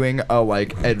 you doing a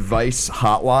like advice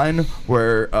hotline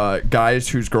where guys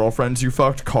whose girlfriends you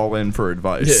fucked call in for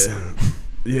advice.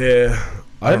 Yeah.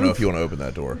 I don't know if you want to open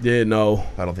that door. Yeah, no.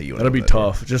 I don't think you. That'll be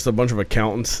tough. Just a bunch of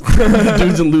accountants.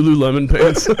 Dudes in Lululemon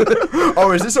pants.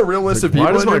 Oh, is this a real list of why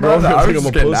people? does in my your mind? girlfriend I think was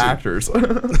I'm just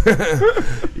a getting pussy?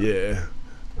 actors. Yeah.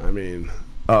 I mean,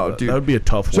 Oh, that dude. would be a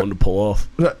tough one to pull off.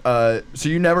 So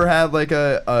you never had like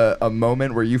a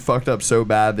moment where you fucked up so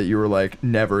bad that you were like,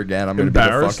 never again. I'm gonna be the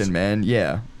Embarrassed? fucking man.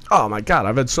 Yeah. Oh my god,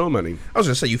 I've had so many. I was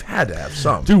gonna say you've had to have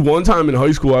some. Dude, one time in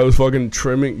high school, I was fucking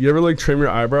trimming. You ever like trim your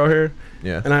eyebrow hair?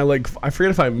 Yeah. And I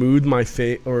forget if I moved my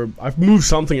face or I moved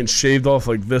something and shaved off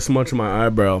like this much of my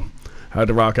eyebrow. I had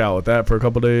to rock out with that for a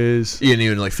couple days. You didn't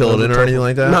even like fill it in or anything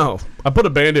like that. No, I put a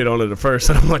Band-Aid on it at first,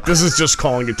 and I'm like, this is just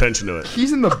calling attention to it.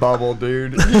 He's in the bubble,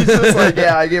 dude. He's just like,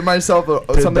 yeah, I gave myself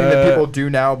something that that. people do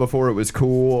now before it was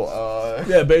cool.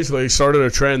 Yeah, basically started a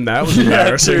trend that was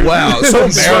embarrassing. dude. Wow, so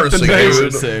Slept in embarrassing,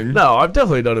 bed. dude. No, I've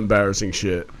definitely done embarrassing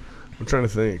shit. I'm trying to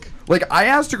think. Like, I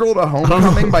asked a girl to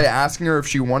homecoming by asking her if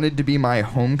she wanted to be my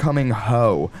homecoming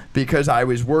hoe because I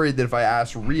was worried that if I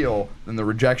asked real, then the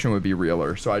rejection would be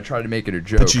realer. So I tried to make it a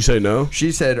joke. Did she say no?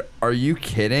 She said, "Are you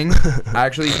kidding?"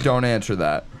 Actually, don't answer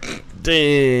that.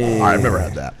 Damn. I've never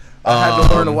had that. I had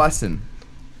to learn a lesson.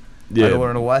 I had to Yeah.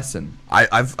 learn a lesson.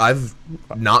 I've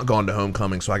not gone to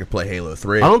homecoming so I could play Halo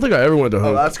 3. I don't think I ever went to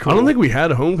home. that's I don't cool. think we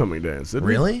had a homecoming dance. Did we?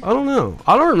 Really? I don't know.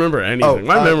 I don't remember anything.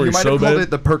 My you memory's might so have called bad. it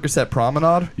the Percocet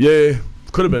Promenade. Yeah,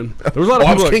 could have been. There was a lot Oh, of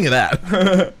I people. was king of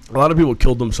that. A lot of people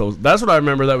killed themselves. That's what I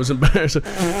remember. That was embarrassing.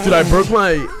 Dude, I broke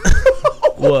my.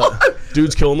 What?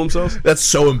 Dudes killing themselves. That's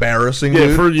so embarrassing, Yeah,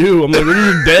 dude. for you. I'm like,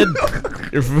 you're dead.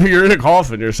 You're in a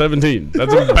coffin. You're 17.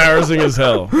 That's embarrassing as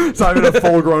hell. It's not even a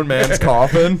full-grown man's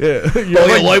coffin. Yeah. Oh,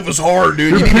 yeah, life was hard,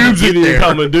 dude. Your You didn't pubes even ain't get there.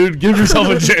 coming, dude. Give yourself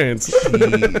a chance.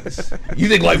 Jeez. You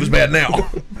think life is bad now?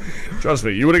 Trust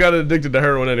me, you would have gotten addicted to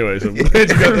heroin anyway, so glad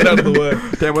you got that out of the way.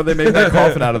 Damn, what they make that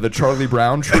coffin out of? The Charlie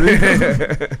Brown tree?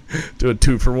 Do a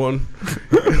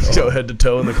 2-for-1. Go head to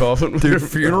toe in the coffin. Dude,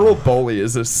 funeral bully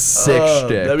is a sick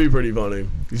shtick. That'd be pretty funny. You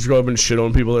just go up and shit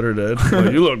on people that are dead.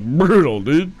 Like, you look brutal,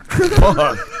 dude.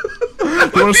 Fuck. You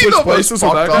want to switch places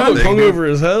with that I guy? look hungover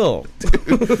as hell.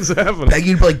 What's happening?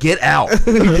 Peggy'd be like, get out.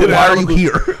 Why are you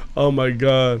here? Oh my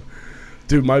god,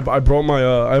 dude! I brought my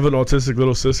I have an autistic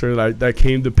little sister that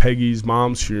came to Peggy's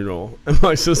mom's funeral, and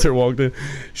my sister walked in.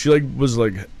 She was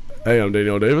like, "Hey, I'm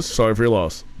Danielle Davis. Sorry for your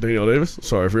loss. Danielle Davis.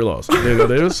 Sorry for your loss. Danielle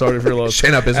Davis. Sorry for your loss."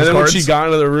 Shane up business And then cards. when she got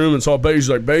into the room and saw Peggy, she's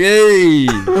like, "Peggy."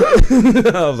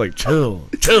 I was like, "Chill,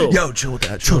 chill, Yo, chill with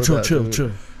that.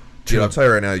 chill." Dude, I'll tell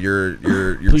you right now, your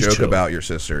Please joke chill. about your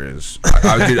sister is.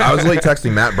 I was like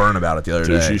texting Matt Byrne about it the other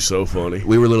Dude, day. she's so funny.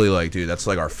 We were literally like, dude, that's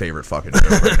like our favorite fucking joke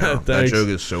right now. That Thanks. joke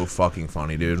is so fucking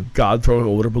funny, dude. God throwing a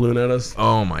water balloon at us.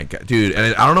 Oh my god, dude!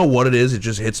 And I don't know what it is. It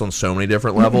just hits on so many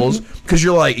different levels because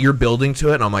you're building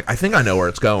to it, and I'm like, I think I know where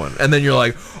it's going. And then you're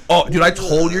like, oh, dude, I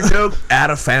told your joke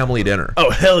at a family dinner. Oh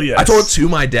hell yeah! I told it to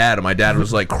my dad, and my dad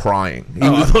was like crying. He I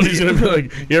was, thought he was gonna be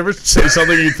like, you ever say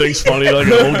something you think's funny, like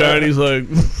an old guy, and he's like,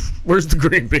 "Where's the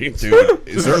green beans?" dude,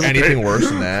 is there anything worse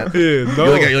than that? Yeah, no.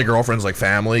 You're like your girlfriend's like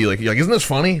family. You're like, isn't this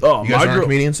funny? Oh, you guys aren't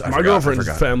comedians. My girlfriend's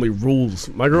family rules.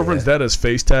 My girlfriend's dad has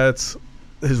face tats.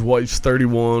 His wife's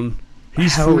 31.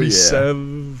 He's Hell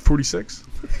 47, 46.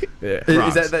 Yeah,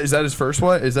 rocks. Is that his first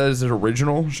one? Is that his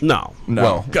original? No. No.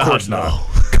 Well, of God, course no. not.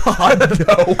 God,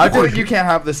 no. I feel like you can't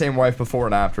have the same wife before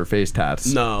and after face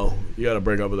tats. No. You gotta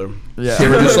break up with her. Yeah. They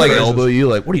were just like elbow you,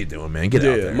 like, what are you doing, man? Get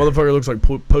out Yeah, there. motherfucker looks like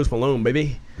Post Malone,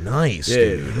 baby. Nice, Yeah.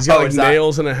 dude. He's got Oh, like is that-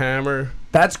 nails and a hammer.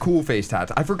 That's cool face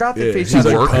tats. I forgot that Yeah, face he's tats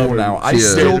like are cool covered. now. I Yeah.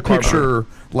 still State of picture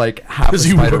like half a Does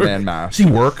he work? Spider-Man mask. Does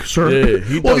he work, sir? Yeah,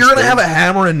 he well, does you're gonna things. have a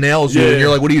hammer and nails, dude. Yeah. And you're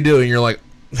like, what are you doing? And you're like,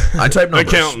 I type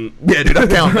numbers. Accountant. Yeah, dude,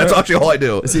 accountant. That's actually all I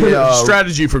do. Is he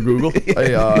Strategy for Google.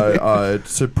 a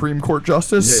Supreme Court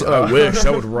justice? I wish.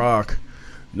 That would rock.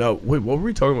 No, wait, what were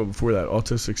we talking about before that?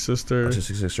 Autistic sister?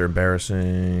 Autistic sister,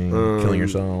 embarrassing, killing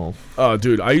yourself. Oh,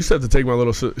 dude, I used to have to take my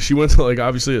little she went to, like,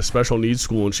 obviously a special needs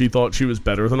school, and she thought she was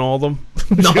better than all of them.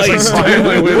 Nice, She was, like,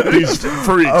 dealing with these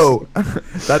freaks. Oh,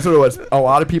 that's what it was. A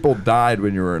lot of people died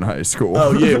when you were in high school.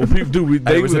 Oh, yeah. Well, people, dude,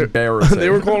 it was embarrassing. They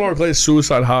were calling our class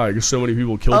suicide high because so many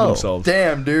people killed themselves.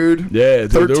 Damn, dude. Yeah,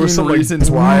 dude, there 13 were some, like, reasons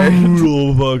why.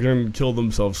 brutal fucking kill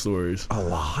themselves stories. A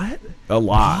lot? A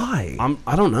lot. Why?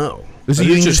 I don't know. Was I he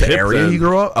think in it's just the hip area then. you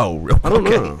grew up? Oh, I don't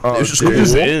okay. know. Oh, It was just dude. It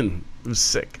was cool. in. It was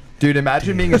sick. Dude,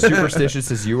 imagine being as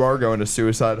superstitious as you are going to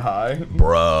suicide high.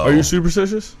 Bro. Are you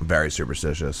superstitious? very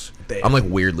superstitious? Damn. I'm like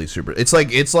weirdly super. It's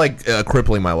like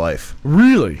crippling my life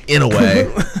Really? in a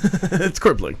way. It's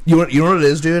crippling. You know what it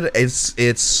is, dude?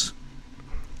 It's.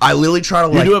 I literally try to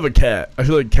You like. do have a cat. I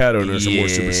feel like cat owners are more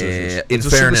superstitious. In It's a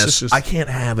fairness, superstitious- I can't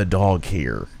have a dog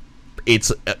here.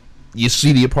 It's. You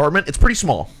see the apartment? It's pretty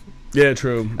small. Yeah,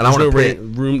 true. I want a pit.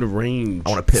 room to range. I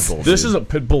want a pit bull. This dude. is a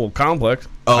pit bull complex.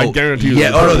 Oh, I guarantee you.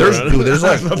 Yeah. there's a Oh no, pit there's bull around it. there's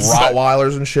like That's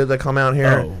Rottweilers and shit that come out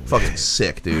here. Oh, Fucking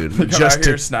sick, dude. Come Just out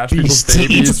here, to snatch be people's seen.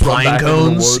 He eats babies, run pine back into the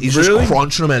cones. woods. He's Really? just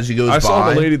crunching them as he goes by. I saw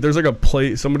the lady. There's like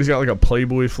a somebody's got like a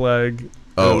Playboy flag.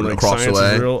 Oh, and, like, across the science is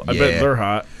way? real. I Yeah. bet they're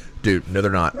hot. Dude, no,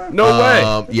 they're not. No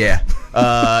way. Yeah.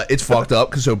 It's fucked up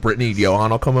because so Brittany and Johan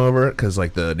will come over because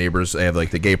like the neighbors they have like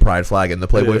the gay pride flag and the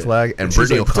Playboy Yeah. flag, and She's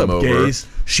Brittany like, will come "What's up, over. gays?"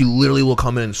 She literally will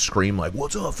come in and scream like,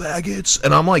 "What's up, faggots?"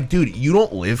 And I'm like, "Dude, you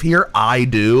don't live here. I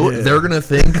do. Yeah. They're gonna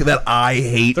think that I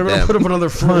hate They're them." gonna put up another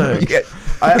flag. Yeah.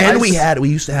 I we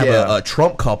used to have Yeah. a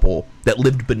Trump couple that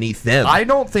lived beneath them. I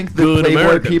don't think the Good Playboy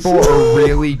Americans. people are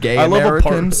really gay I love a part-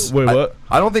 Americans. Wait, what?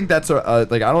 I don't think that's I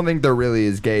don't think they're really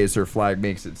as gay as their flag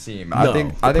makes it seem. I No,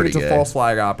 think they're it's pretty a gay. false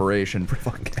flag operation.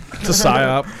 It's a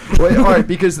psyop. Wait, all right,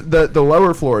 because the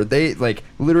lower floor, they like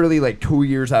literally like 2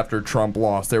 years after Trump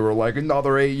lost, they were like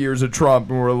another 8 years of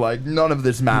Trump, and we're like none of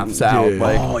this maps out. Yeah.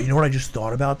 Like, Oh, you know what I just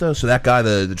thought about though? So that guy,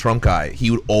 the Trump guy, he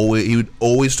would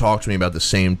always talk to me about the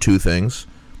same two things.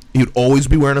 He would always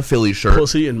be wearing a Philly shirt.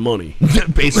 Pussy and money.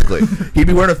 Basically, he'd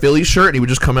be wearing a Philly shirt, and he would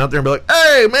just come out there and be like,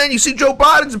 "Hey, man, you see Joe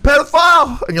Biden's a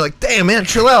pedophile?" And you're like, "Damn, man,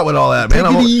 chill out with all that, man.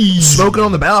 I'm smoking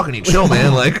on the balcony, chill,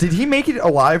 man." Like, did he make it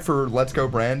alive for Let's Go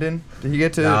Brandon? Did he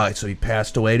get to? so he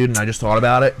passed away, dude, and I just thought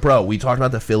about it, bro. We talked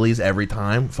about the Phillies every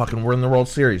time. Fucking, we're in the World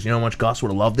Series. You know how much Gus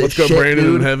would have loved this Let's go, shit, Brandon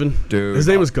dude? in heaven. Dude. His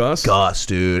name was Gus. Gus,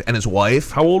 dude, and his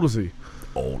wife, How old was he?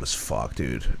 old as fuck,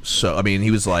 dude. So I mean,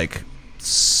 he was like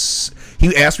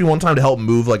he asked me one time to help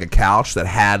move like a couch that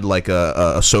had like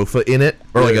a sofa in it,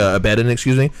 or like a bed in it,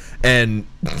 excuse me, and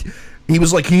he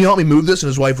was like, "Can you help me move this?" And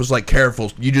his wife was like,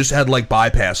 "Careful, you just had like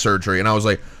bypass surgery." And I was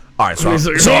like, all right, so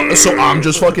I'm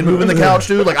just fucking moving the couch,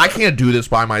 dude. Like, I can't do this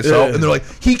by myself. Yeah. And they're like,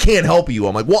 he can't help you.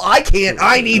 I'm like, well, I can't.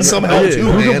 I need some help too,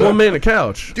 Who man. got one man a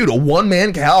couch? Dude, a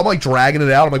one-man cow. I'm like dragging it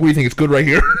out. I'm like, what do you think? It's good right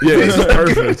here? Yeah, it's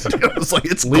perfect. Dude, it's like,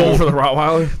 it's Leave him gold. for the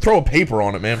Rottweiler. Throw a paper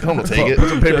on it, man. Tell him to take Put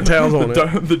some it. paper towels on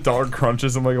it. The dog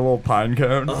crunches him like a little pine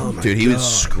cone. Dude, he would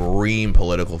scream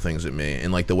political things at me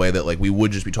in like the way that like we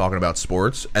would just be talking about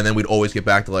sports, and then we'd always get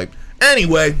back to like,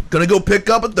 anyway, gonna go pick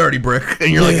up a 30 brick,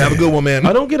 and you're like, have a good one, man.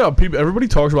 I don't get how people. Everybody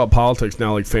talks about politics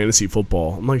now, like fantasy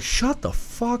football. I'm like, shut the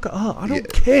fuck up. I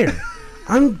don't care.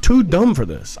 I'm too dumb for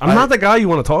this. I'm not the guy you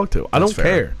want to talk to. I don't fair.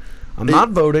 care. I'm not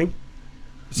voting.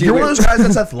 You're one of those guys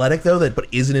that's athletic though, that but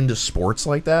isn't into sports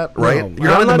like that, right? No,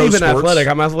 You're I'm into not most even sports. athletic.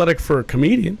 I'm athletic for a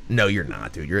comedian. No, you're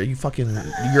not, dude.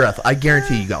 I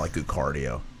guarantee you got like good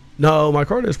cardio. No, my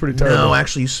cardio is pretty terrible. No,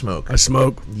 actually, you smoke. I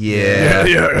smoke. Yeah.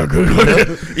 Yeah, good.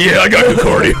 Yeah, I got good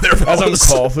cardio there. As I'm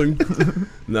fellas. coughing.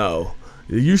 No.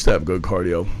 You used to have good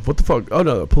cardio. What the fuck? Oh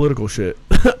no, the political shit.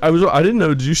 I didn't know.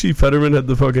 Did you see Fetterman had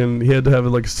he had to have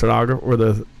like a stenographer or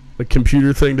the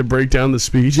computer thing to break down the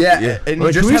speech? Yeah, and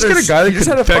Like, he can we just just get a guy that he just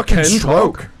could had a fucking backhand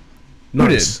stroke.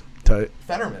 Nice. Tight.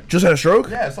 Fetterman. Just had a stroke?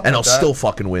 Yeah, something and like I'll that. still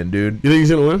fucking win, dude. You think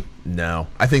he's gonna win? No.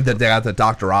 I think that they got the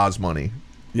Dr. Oz money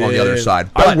on the other side.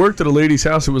 I But worked at a lady's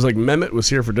house. It was like Mehmet was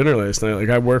here for dinner last night. Like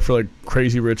I work for like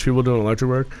crazy rich people doing electric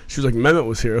work. She was like, Mehmet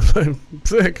was here. I was like,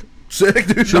 sick. sick,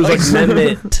 dude. She was like, Nice.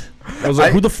 Mehmet. I was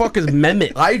like, who the fuck is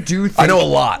Mehmet? I do think I know a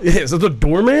lot. Yeah, is that the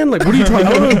doorman? Like, what are you talking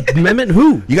about? Mehmet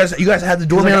who? You guys had the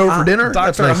doorman over for dinner?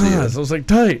 That's Dr. nice of you. Oz. I was like,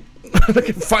 tight. I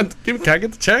can I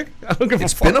get the check? I don't give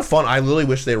It's a fuck. been a fun. I literally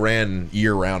wish they ran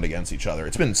year round against each other.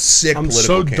 It's been sick. I'm political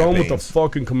so done with the campaigns.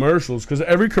 fucking commercials because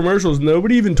every commercial is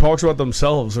nobody even talks about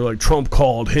themselves. They're like, Trump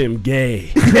called him gay.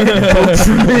 Vote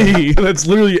for me. That's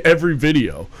literally every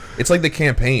video. It's like the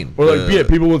campaign. Or like, yeah,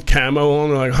 people with camo on.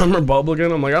 They're like, I'm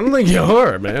Republican. I'm like, I don't think you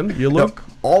are, man. You look.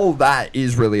 all that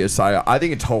is really a side. I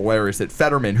think it's hilarious that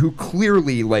Fetterman, who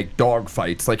clearly like dog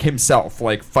fights, like himself,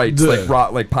 like fights Yeah.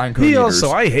 like pine cone He eaters.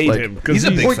 also, I hate Like, him because He's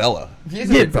a big fella.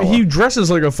 He's a Yeah, big fella. he dresses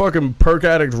like a fucking perk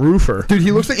addict roofer. Dude,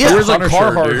 he looks like He wears like Punisher,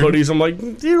 Carhartt dude. hoodies. I'm like,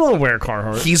 you don't wear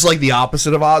Carhartt. He's like the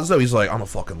opposite of Oz, though. He's like, I'm a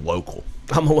fucking local.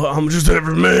 I'm just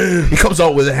every man. He comes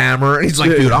out with a hammer, and he's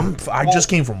like, Yeah. dude, I just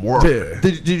came from work. Yeah.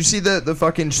 Did you see the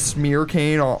fucking smear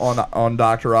cane on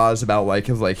Dr. Oz about like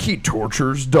he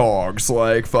tortures dogs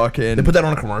like fucking They put that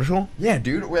on a commercial? yeah,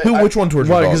 dude. Which one tortures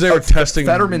Why? dogs? Because they were testing.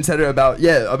 Fetterman said it about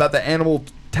the animal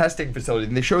testing facility,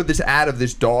 and they showed this ad of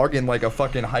this dog in like a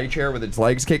fucking high chair with its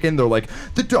legs kicking. They're like,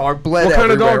 the dog bled What kind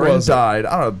of everywhere dog and was it? died.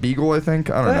 I don't know, beagle, I think.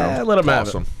 I don't know. Let him have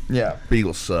Awesome. Yeah.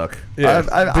 Beagles suck. it. Yeah.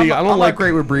 I'm I don't like. not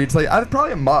great with breeds. Like, I'm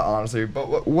probably a mutt, honestly,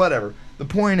 but whatever. The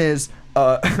point is,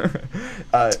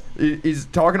 he's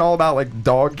talking all about like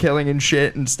dog killing and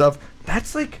shit and stuff.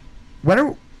 That's like,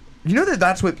 you know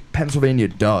that's what Pennsylvania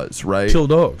does, right? Kill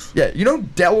dogs. Yeah, you know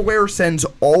Delaware sends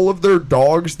all of their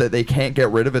dogs that they can't get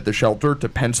rid of at the shelter to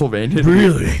Pennsylvania.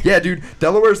 Really? Yeah, dude.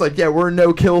 Delaware's like, yeah, we're a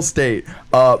no-kill state,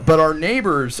 but our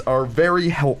neighbors are very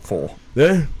helpful.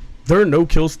 Yeah. There are no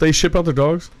kills. They ship out their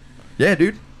dogs. Yeah,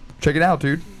 dude. Check it out,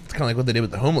 dude. It's kind of like what they did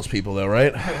with the homeless people, though,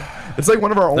 right? It's like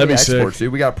one of our only That'd be sick. exports,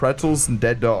 dude. We got pretzels and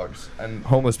dead dogs, and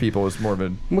homeless people is more of a.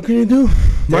 What can you do?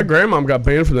 My grandmom got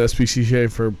banned from the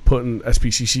SPCA for putting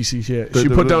SPCCA. She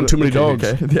put down too many dogs.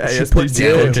 Okay. Yeah, She yes, put please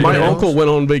down do. too My many uncle went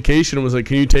on vacation and was like,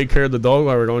 "Can you take care of the dog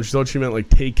while we're going?" She thought she meant like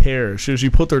take care. She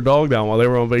put their dog down while they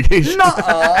were on vacation.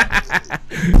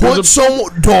 Put some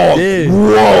dog. Yeah.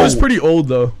 Whoa. It was pretty old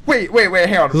though. Wait,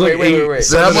 hang on. was like Wait.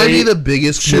 That might be the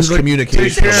biggest She was like, take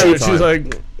miscommunication care of of all it. She was time.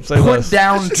 like, say Put less.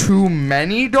 down too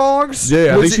many dogs?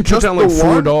 Yeah, I Was think it she put just down like the 4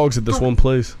 one? dogs at this one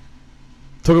place.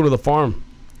 Took them to the farm,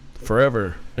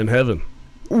 forever in heaven.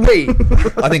 Wait,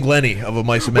 I think Lenny of a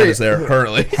Mice and Men is there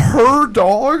currently. her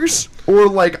dogs? Or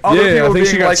like other Yeah, I people think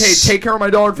she being got like, hey, take care of my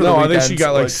dog for the No, I weekend. think she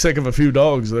got like sick of a few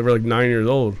dogs. They were like 9 years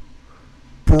old.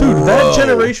 Dude, that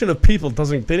generation of people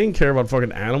they didn't care about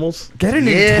fucking animals. Get a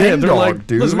Yeah, Nintendo They're dog, like,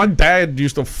 dude. listen, my dad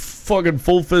used to fucking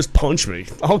full fist punch me.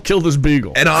 I'll kill this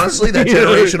beagle. And honestly, that You know?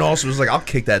 generation also was like, I'll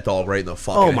kick that dog right in the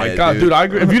fucking Oh my head, god, dude! I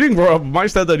agree. If you didn't grow up, my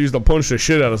stepdad used to punch the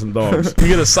shit out of some dogs. You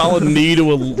get a solid knee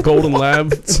to a golden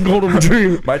lab, golden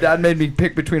retriever. My dad made me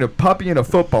pick between a puppy and a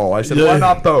football. I said, Yeah. why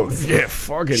not both? Yeah,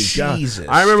 fucking Jesus,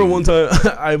 God. I remember dude. one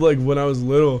time, I like when I was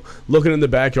little, looking in the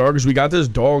backyard because we got this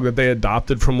dog that they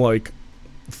adopted from like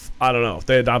I don't know if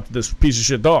they adopted this piece of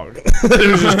shit dog.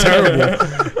 It was just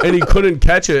terrible, and he couldn't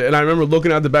catch it. And I remember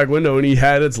looking out the back window, and he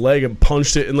had its leg and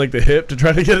punched it in like the hip to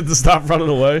try to get it to stop running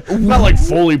away. Not like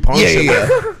fully punched it.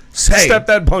 Yeah.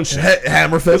 Stepdad punched it.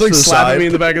 Hammer It fist was like to the slapping side. me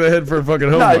in the back of the head for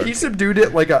fucking Nah, homework. he subdued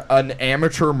it like an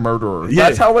amateur murderer. Yeah.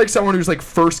 That's how like someone who's like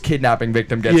first kidnapping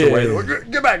victim gets Yeah. away.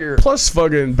 Like, get back here. Plus,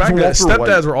 fucking back then, Walter White.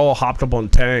 stepdads were all hopped up on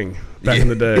Tang back in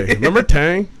the day. Remember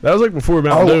Tang? That was like before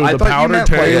Mountain Dew. I The thought you powdered meant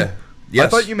Tang. like, Yeah. Yes. I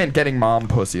thought you meant getting mom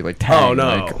pussy, like Tang. Oh,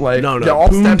 no. like No, no. Yeah, all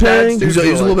Poon stepdads Tang? do He's a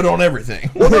feel little like- bit on everything.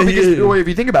 Well, no, because Yeah. well, if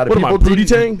you think about it, What am I, people Pootie didn't,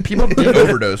 Tang? people didn't,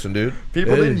 Overdosing, dude.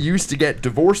 people Yeah. didn't used to get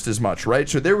divorced as much, right?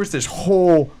 So there was this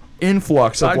whole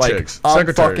influx Side of like chicks, I'm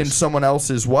secretaries. fucking someone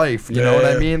else's wife. You know what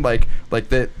I Yeah. mean? Like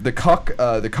the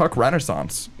cuck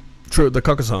renaissance. True, the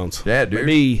Cuckasounds. Yeah, dude.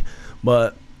 Me,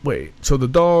 but wait. So the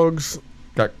dogs,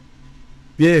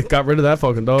 Got- got rid of that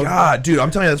fucking dog. God, dude,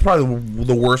 I'm telling you, that's probably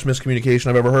the worst miscommunication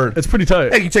I've ever heard. It's pretty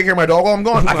tight. Hey, you take care of my dog while I'm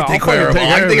gone? I can I'll take care of fucking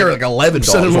I can take care of it. like 11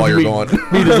 Send dogs him while over you're me- gone.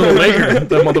 Meet his little maker,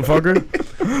 that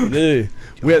motherfucker. Yeah.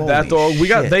 We had that Holy dog. We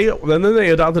got shit. and then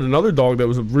they adopted another dog that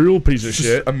was a real piece of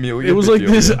shit. Amelia It was like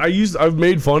Bedelia. this. I've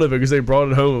made fun of it because they brought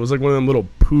it home. It was like one of them little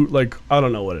like I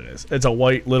don't know what it is. It's a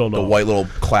white little The dog. white little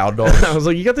cloud I dogs. was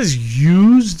like, you got this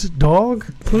used dog?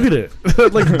 Look at it,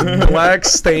 like black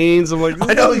stains. I'm like,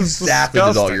 I know this is exactly the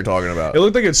dog disgusting. you're talking about. It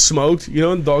looked like it smoked. You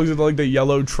know, and dogs with like the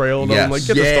yellow trail. And I'm Yes. like,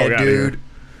 get this Yeah, dog out of here. dude.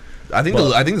 I think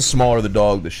the smaller the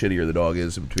dog, the shittier the dog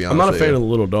is. To be honest, I'm not a with fan you. of the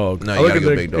little dog. No, I you look gotta at go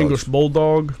the big dogs. English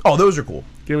bulldog. Oh, those are cool.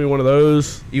 Give me one of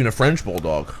those. Even a French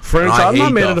bulldog. French? And I I'm not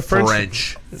hate mad the at the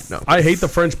French. No, I hate the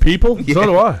French people. So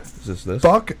do I. is this?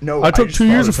 Fuck no. I took just 2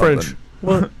 years thought of French. something.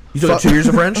 What? You took 2 years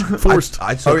of French? Forced.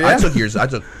 I took. Oh, yeah? I took years. I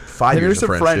took 5 years Here's of some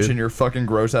French, French dude. in your fucking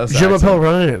gross ass Je accent. m'appelle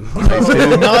Ryan. Nice,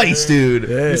 dude. Nice, dude.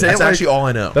 Yeah. You say That's it like- actually all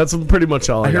I know. That's pretty much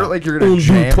all I I hear got. it like you're gonna Un, deux,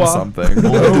 jam trois. something.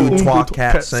 One, Un, two, deux, trois, trois, quatre,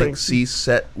 quatre, cinq, cinq, six,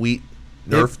 sept, huit,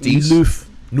 neuf, dix. Neuf.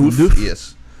 Neuf. Neuf.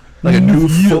 Yes. Like a new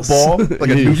football.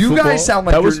 Like a new You football. guys sound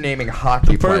like That you're was- naming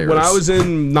hockey players. When I was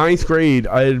in 9th grade,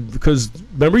 because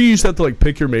remember you used to have to like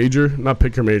pick your major, not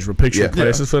pick your major, but pick your Yeah.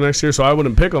 classes for the next year. So I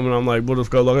wouldn't pick them, and I'm like, we'll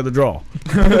just go look at the draw.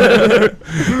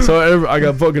 So I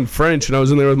got fucking French, and I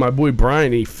was in there with my boy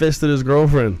Brian. He fisted his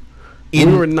girlfriend.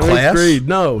 In we were in 9th class? grade.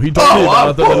 No, he told me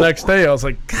about it the next day. I was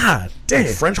like, God damn.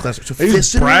 French class. So He was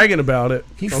fisting? bragging about it.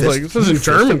 He I was like, fist- this he isn't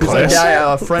German fisted class.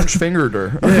 yeah, French fingered her.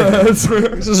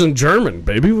 This isn't German,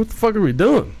 baby. What the fuck are we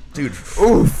doing? Dude.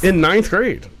 Oof. In 9th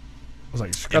grade. I was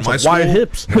like, she's got my some wide school-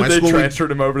 hips. In my They school, we-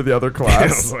 transferred him over to the other I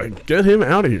class. was like, get him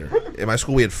out of here. in my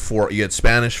school we had 4. You had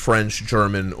Spanish, French,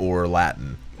 German, or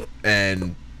Latin,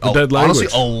 and The dead honestly,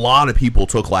 language. a lot of people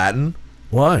took Latin,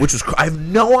 Why? which was I have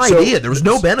no idea. There was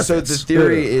no benefits. So the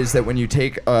theory is that when you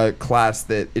take a class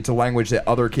that it's a language that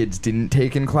other kids didn't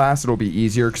take in class, it'll be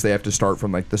easier because they have to start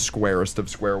from like the squarest of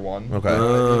square one.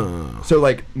 Okay. So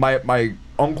like my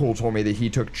uncle told me that he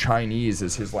took Chinese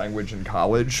as his language in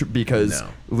college because No.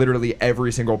 literally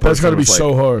every single person That's got to be was like,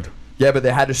 so hard. Yeah, but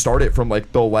they had to start it from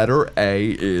like the letter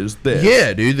A is this.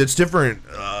 Yeah, dude, that's different.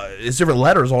 It's different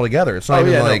letters altogether. It's not Oh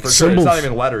even yeah, like no, for sure. It's not symbols.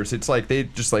 even letters. It's like they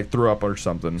just like threw up or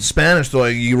something. Spanish. Though,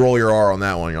 like, you roll your R on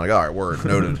that one. You're like, all right, word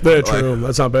noted. Yeah, Like, true.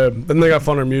 That's not bad. Then they got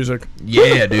funner music.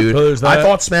 Yeah, dude. So there's I that.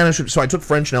 thought Spanish. So I took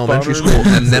French in elementary Funner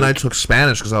school, and then I took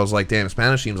Spanish because I was like, damn,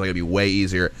 Spanish seems like it'd be way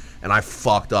easier. And I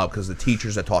fucked up because the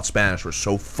teachers that taught Spanish were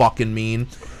so fucking mean.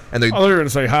 And they I thought you were gonna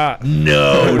say hot.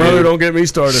 no, Brother, dude. don't get me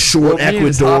started. Short Well, mean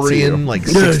is hot to you. Ecuadorian, like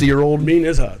 60-year-old. Mean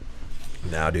is hot.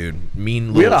 Nah, dude.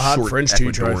 Mean We had little a hot short French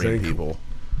teacher, I Ecuadorian think. people.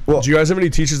 Do you guys have any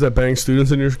teachers that bang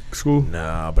students in your school?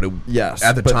 Nah, but it, Yes,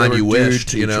 at the but time there you were dude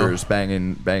wished, you know. teachers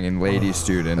banging lady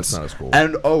students. that's not as cool.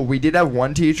 And we did have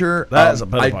one teacher. That is a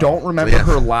I pedophile. don't remember Yeah.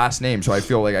 her last name, so I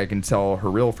feel like I can tell her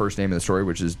real first name in the story,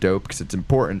 which is dope because it's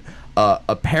important.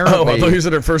 Apparently, Oh, I thought you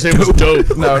said her first name was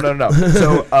Dope. no.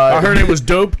 So Her name was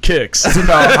Dope Kicks. no,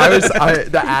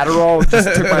 the Adderall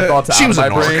just took my thoughts She out was of a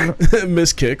my narc. brain.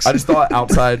 Miss Kicks. I just thought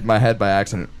outside my head by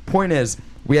accident. Point is,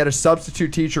 we had a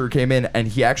substitute teacher who came in, and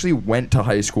he actually went to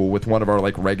high school with one of our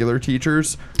like regular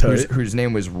teachers, Tight. whose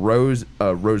name was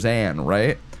Roseanne,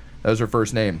 right? That was her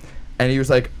first name. And he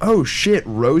was like, "Oh shit,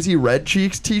 Rosie Red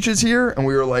Cheeks teaches here," and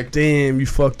we were like, Damn, you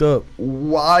fucked up.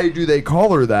 "Why do they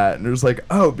call her that?" And it was like,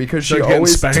 "Oh, because she They're getting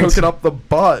always spanked? took it up the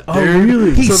butt." Oh, dude.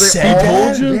 really? He So they said all,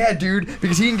 that? Told you? yeah, dude,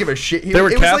 because he didn't give a shit. They were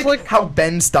it was Catholic? like how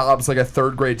Ben Stobbs, like a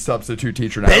third grade substitute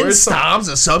teacher now. Ben It was some- Stobbs,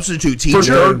 a substitute for teacher.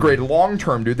 third grade, long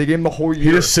term, dude. They gave him the whole year.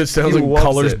 He just sits down He and loves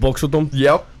colors it. books with them.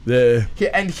 Yep. Yeah.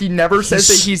 And he never says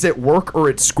that he's at work or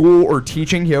at school or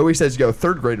teaching. He always says, "Yo,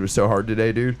 third grade was so hard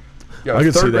today, dude." Yo, I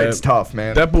can see third grade's that. tough,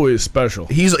 man. That boy is special.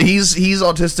 He's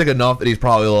autistic enough that he's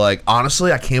probably like,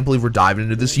 honestly, I can't believe we're diving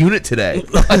into this unit today.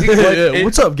 Yeah,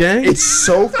 what's up, gang? It's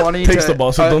so funny. Takes the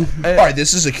bus with them. All right,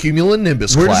 this is a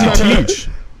cumulonimbus Where cloud. does he teach?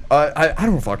 I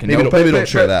don't fucking Maybe know. don't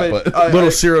share that, but- Little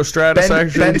cirrostratus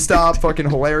action. Ben Stopp, fucking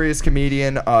hilarious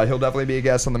comedian. He'll definitely be a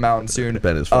guest on the mountain soon.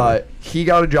 Ben is funny. He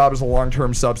got a job as a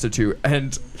long-term substitute,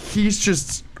 and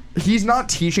he's not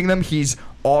teaching them. He's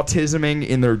autisming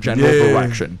in their general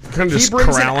direction. Kinda He just brings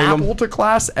an corralling them. apple to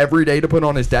class every day to put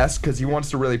on his desk because he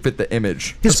wants to really fit the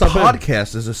image. His That's not bad.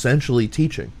 podcast is essentially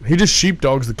teaching. He just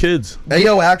sheepdogs the kids.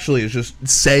 AO actually is just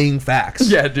saying facts.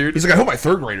 Yeah, dude. He's like, I hope my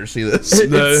third graders see this.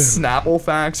 It's Snapple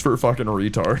facts for fucking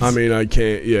retards. I mean, I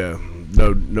can't. Yeah,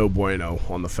 no bueno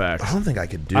on the facts. I don't think I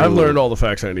could do. I've learned all the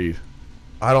facts I need.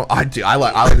 I don't. I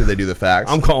like that they do the facts.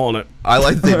 I'm calling it. I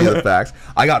like that they do the facts.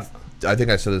 I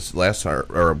think I said this last time,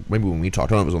 or maybe when we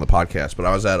talked. I don't know if it was on the podcast, but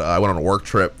I went on a work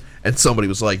trip, and somebody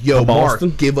was like, "Yo, Mark,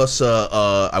 Boston? give us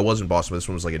I was in Boston, but this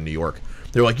one was like in New York.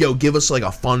 They were like, "Yo, give us like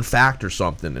a fun fact or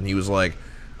something," and he was like,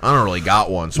 "I don't really got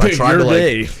one." So I tried Your to like,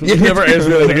 day. You never ask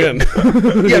me that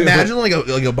again. yeah, imagine like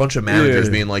a bunch of managers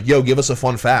Yeah. being like, "Yo, give us a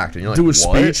fun fact," and you're like, Do a "What?"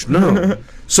 speech? No.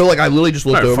 So like I literally just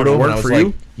looked Not over to fucking him and work I was for like,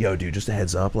 you. "Yo, dude, just a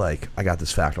heads up, like I got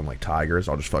this fact on like tigers.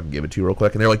 I'll just fucking give it to you real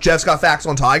quick." And they're like, "Jeff's got facts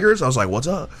on tigers." I was like, "What's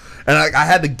up?" And I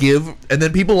had to give, and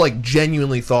then people like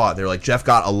genuinely thought they're like, "Jeff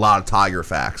got a lot of tiger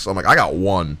facts." I'm like, "I got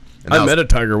one." And I met a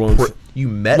tiger once. You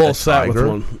met Well, a sat with tiger?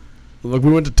 one. Look,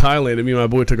 we went to Thailand, and me and my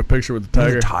boy took a picture with the You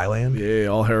went tiger. to Thailand? Yeah,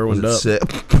 all Was heroined it up.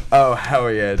 sick? oh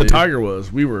hell yeah, The dude. tiger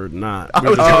was. We were not. We I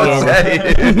was just hung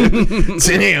gonna over.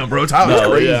 say, damn, bro, Tyler's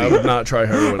No, crazy. yeah, I would not try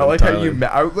heroin. I like in how you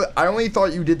Thailand. met. I only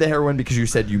thought you did the heroin because you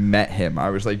said you met him. I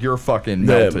was like, you're fucking Yeah,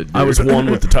 melted. Dude. I was one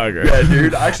with the tiger. Yeah,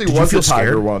 dude. I actually Did you was a feel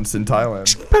tiger scared? once in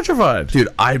Thailand. Petrified. Dude,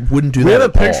 I wouldn't do We that had a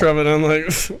at picture all. of it, and I'm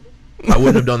like, I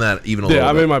wouldn't have done that even a yeah, little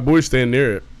I bit. made my boy stand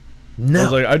near it. I No.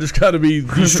 was like, I just got to be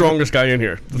the strongest guy in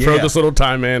here. Throw Yeah. this little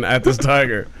Thai man at this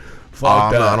tiger.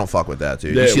 Fuck No, that. I don't fuck with that,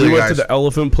 dude. Yeah, You see we the went guys? to the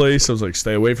elephant place. I was like,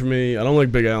 stay away from me. I don't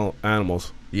like big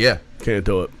animals. Yeah. Can't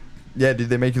do it. Yeah, dude.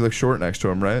 They make you look short next to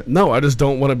him, right? No, I just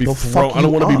don't want to be They'll thrown. fuck I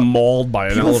don't you want to be up. mauled by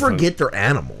an People elephant. forget they're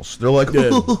animals. They're like, Yeah.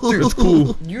 Dude, It's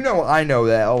cool. You know, I know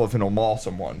that elephant will maul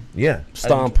someone. yeah.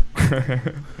 Stomp.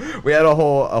 We had a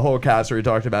whole cast where we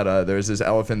talked about there was this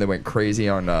elephant that went crazy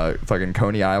on fucking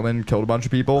Coney Island, killed a bunch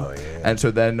of people, and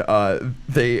so then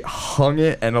they hung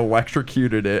it and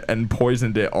electrocuted it and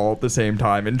poisoned it all at the same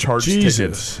time and charged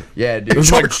Jesus. tickets. Yeah, dude.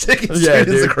 Charge tickets. Yeah, dude.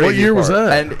 It's the dude. crazy What year was part.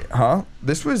 that? And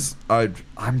this was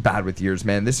I'm bad with years,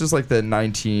 man. This is like the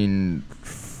 1920s,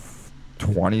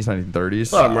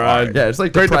 1930s. Let 'em ride. Yeah, it's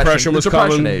like Great Depression the was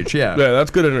Depression coming. age. Yeah. Yeah,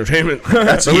 that's good entertainment. There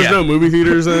was yeah. no movie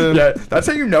theaters then. Yeah, that's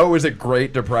how you know it was a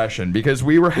Great Depression because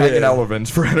we were hanging Yeah. elephants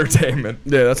for entertainment.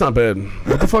 Yeah, that's not bad.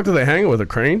 What the fuck did they hang it with? A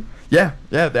crane? Yeah,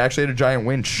 they actually had a giant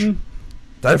winch.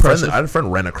 I had a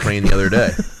friend rent a crane the other day.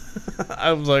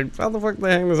 I was like, how the fuck did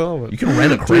they hang this elephant? You can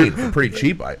rent a crane for pretty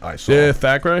cheap. I saw. Yeah,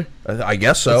 Thackeray. I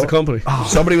guess so. That's the company.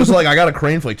 Somebody was like, "I got a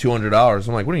crane for like $200."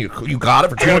 I'm like, "What are you got it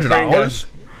for $200?"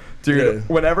 Dude, Yeah.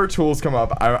 whenever tools come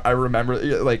up, I remember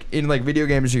like in like video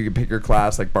games you can pick your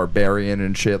class like barbarian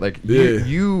and shit. Like Yeah.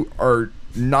 you are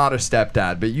not a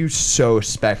stepdad, but you so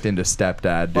spec into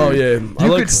stepdad, dude. Oh yeah, You I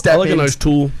like could step I like a in- nice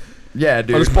tool. Yeah,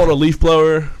 dude. I just bought a leaf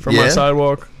blower for my Yeah?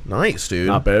 sidewalk. Nice, dude.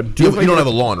 Not bad. You don't have a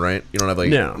lawn, right? You don't have like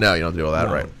No. you don't have to do all that,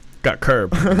 right? Got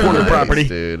curb. Corner Nice, property.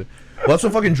 dude. Well, that's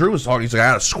what fucking Drew was talking. He's like, I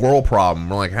got a squirrel problem.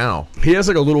 We're like, how? He has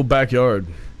like a little backyard.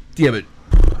 Yeah, but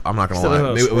I'm not gonna Still lie. has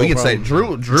a Maybe we squirrel can say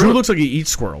problem. Drew. Drew looks like he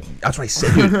eats squirrel. That's what I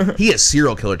said, dude. He has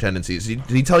serial killer tendencies. Did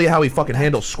he tell you how he fucking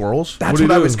handles squirrels? That's What do what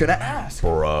you I do? was gonna ask.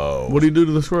 Bro. What do you do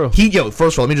to the squirrel?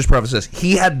 First of all, let me just preface this.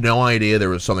 He had no idea there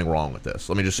was something wrong with this.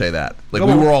 Let me just say that. Like, Come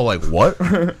we on. were all like, what?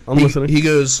 I'm listening. He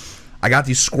goes, I got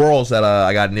these squirrels that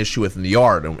I got an issue with in the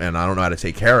yard, and I don't know how to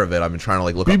take care of it. I've been trying to,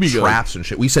 like, look up BB gun. traps and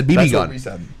shit. We said BB That's gun. what we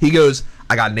said. He goes,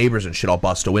 I got neighbors and shit. I'll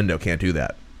bust a window. Can't do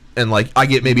that. And, like, I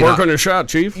get maybe Work not. on your shot,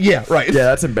 chief. Yeah, right. Yeah,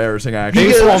 that's embarrassing actually. He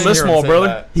Ain't goes- small, miss small,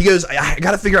 brother. He goes, I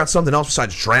got to figure out something else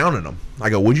besides drowning them. I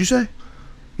go, what'd you say?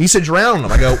 He said drowning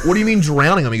them. I go, what do you mean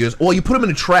drowning them? He goes, well, you put them in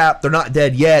a trap. They're not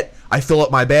dead yet. I fill up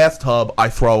my bathtub. I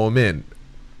throw them in.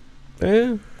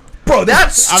 Yeah. Bro,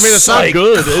 that's I mean, it's not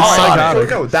good. It's psychotic.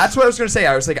 No, that's what I was gonna say.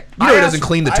 I was like, You know he doesn't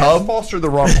clean the I tub? asked Foster the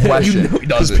wrong question. You know he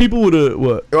Because doesn't. people would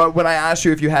what? When I asked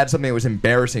you if you had something that was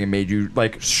embarrassing and made you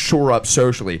like shore up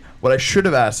socially, what I should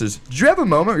have asked is, did you have a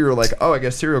moment where you were like, "Oh, I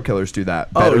guess serial killers do that"?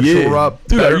 Oh, Better yeah. shore up.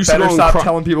 Dude, I better used to better go on stop cri-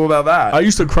 telling people about that. I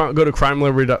used to go to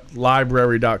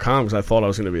crimelibrary.com because I thought I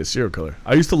was going to be a serial killer.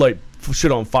 I used to light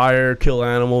shit on fire, kill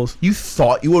animals. You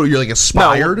thought you're like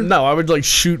aspired? No, I would like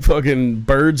shoot fucking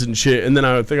birds and shit, and then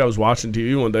I would think I was watching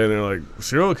TV one day, and they're like,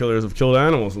 serial killers have killed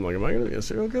animals. I'm like, am I gonna be a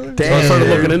serial killer? So I started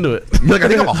looking into it. You're like, I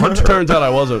think I'm a hunter. Turns out I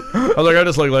wasn't. I was like, I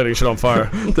just like lighting shit on fire.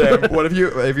 Damn, what if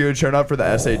you had shown up for the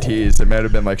SATs? It might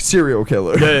have been like serial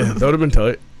killer. Yeah, that would have been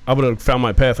tight. I would have found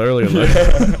my path early in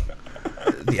life.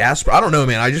 I don't know,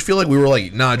 man. I just feel like we were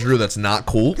like, nah, Drew, that's not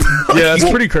cool. Yeah, it's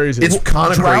pretty crazy. It's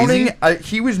kind of Drowning. crazy.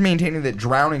 He was maintaining that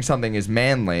drowning something is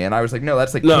manly, and I was like, no,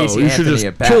 that's like No, Casey you should Anthony just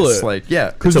at best. kill it. Like,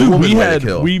 yeah, Because It's a woman way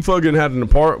to we kill. fucking had an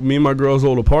apartment. Me and my girl's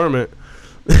old apartment.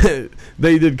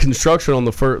 They did construction on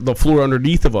the floor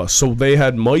underneath of us, so they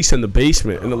had mice in the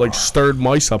basement, and it like stirred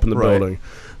mice up in the Right. building.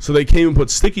 So they came and put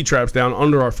sticky traps down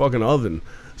under our fucking oven.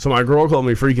 So my girl called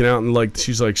me freaking out, and like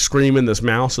she's like screaming. This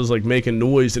mouse is like making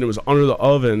noise, and it was under the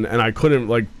oven, and I couldn't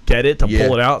like get it to Yeah.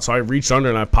 pull it out. So I reached under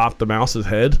and I popped the mouse's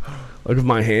head, like with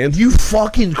my hand. You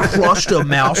fucking crushed a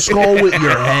mouse skull with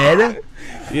your head?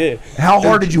 Yeah, How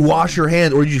hard did you wash your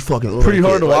hand, or did you fucking pretty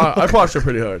hard to watch? watch. I watched it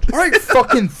pretty hard. all right,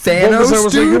 fucking Well, 'cause I Thanos,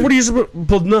 was dude. like, what are you supposed?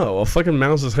 But no, a fucking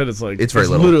mouse's head is like It's very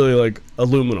little. literally like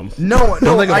aluminum. no,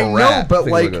 Don't think of I a know, rat. but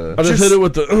Think like, of like I just hit it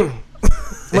with the.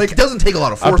 Like, it doesn't take a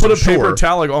lot of I force. put a I'm paper sure.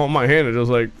 towel like on my hand and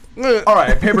just like. all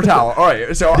right, paper towel. All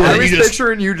right, so I you was just-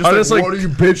 picturing you just, I like, just, like- what are you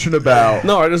bitching about?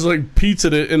 No, I just like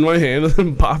pizzaed it in my hand and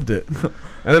then popped it, and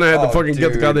then I had to Oh, fucking get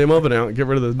the dude. goddamn oven out and get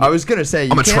rid of the. I was gonna say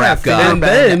you I'm a can't trap have guy. finger And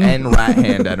bend then- and rat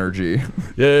hand energy.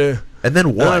 Yeah. And then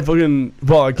And I what? fucking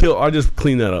I just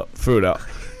cleaned that up, threw it out,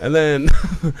 and then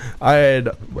I had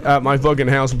at my fucking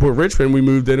house in Port Richmond. We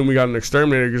moved in and we got an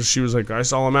exterminator because she was like, I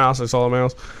saw a mouse,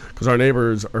 because our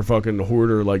neighbors are fucking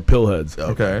hoarder like pillheads.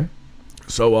 Okay.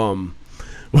 So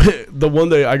the one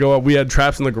day I go out, we had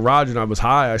traps in the garage and I was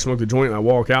high. I smoked a joint and I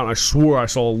walk out and I swore I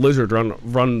saw a lizard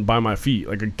run by my feet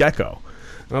like a gecko,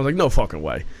 and I was like, no fucking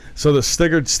way. So the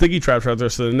sticky traps are out there.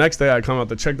 So the next day I come out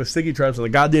to check the sticky traps and the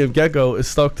goddamn gecko is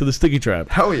stuck to the sticky trap.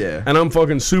 Hell yeah. And I'm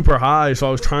fucking super high, so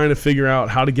I was trying to figure out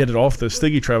how to get it off the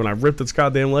sticky trap, and I ripped its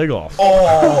goddamn leg off.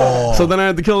 Oh. So then I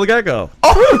had to kill the gecko.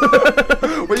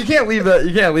 Well, you can't leave that.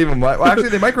 You can't leave them. Well, actually,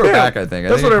 they might grow back. I think.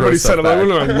 That's what everybody said. I'm like, we're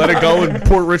gonna let it go in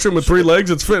Port Richmond with 3 legs.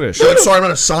 It's finished. Like, sorry, I'm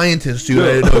not a scientist, dude.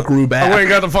 I didn't know it grew I went and back.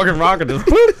 got the fucking rocket, just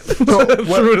boop,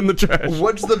 threw it in the trash.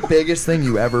 What's the biggest thing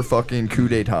you ever fucking coup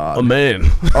d'etat? A man.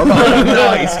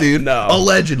 Nice, dude. No.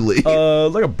 Allegedly.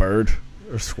 Like a bird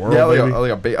or squirrel. Yeah,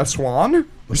 maybe. a swan.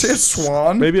 You say a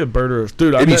swan? Maybe a bird or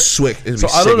dude. I It'd be met, slick. It'd so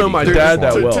be I don't sick know if my you- dad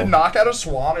that to, well. to knock out a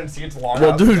swan and see its long.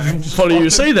 Well, ass dude, neck. funny you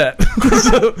say that.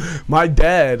 So, my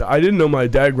dad, I didn't know my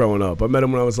dad growing up. I met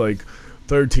him when I was like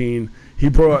 13. He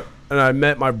brought, and I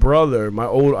met my brother.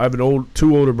 I have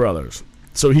 2 older brothers.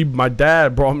 So my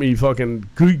dad brought me fucking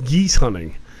geese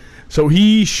hunting. So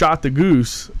he shot the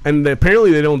goose, and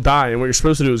apparently they don't die. And what you're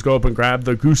supposed to do is go up and grab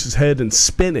the goose's head and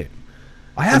spin it.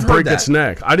 I have and heard break that. its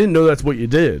neck. I didn't know that's what you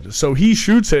did. So he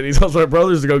shoots it. And he tells my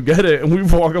brothers to go get it, and we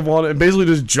walk up on it and basically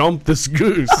just jump this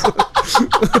goose.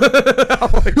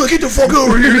 Like, get the fuck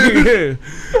over here, dude.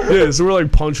 yeah. So we're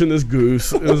like punching this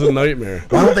goose. It was a nightmare.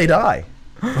 Why don't they die?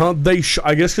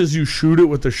 I guess because you shoot it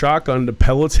with the shotgun, the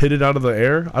pellets hit it out of the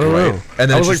air. I don't Right. know. And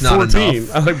then I it's was just like not 14.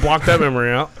 enough. I like blocked that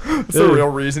memory out. That's the real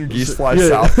reason geese fly Yeah.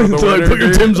 south for the So like winter. put your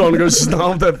dude. Timbs on and go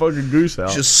stomp that fucking goose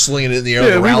out. Just slinging it in the air yeah,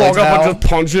 like a we rally walk up towel. and just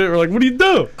punch it. We're like, what do you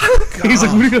do? He's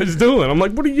like, what are you guys doing? I'm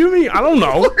like, what do you mean? I don't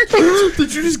know.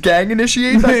 Did you just gang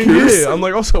initiate that goose? yeah, I'm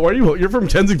like, also, you're from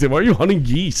Kensington. Why are you hunting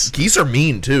geese? Geese are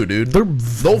mean too, dude. They're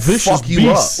They'll vicious fuck you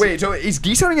beasts. up. Wait, so is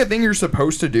geese hunting a thing you're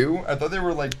supposed to do? I thought they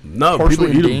were like No, partially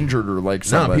people eat 'em. endangered or like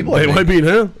something. people They might be in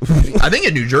him. I think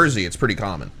in New Jersey it's pretty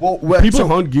common. Well, People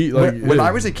hunt geese. Like, when yeah.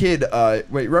 I was a kid, wait,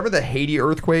 remember the Haiti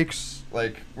earthquakes?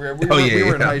 Like we Oh, were, yeah, we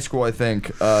were in yeah. high school, I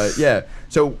think. Yeah,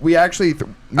 so we actually me I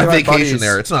and my vacation buddies-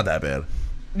 there. It's not that bad.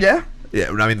 Yeah. Yeah,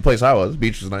 I mean the place I was,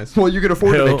 beach was nice. Well, you could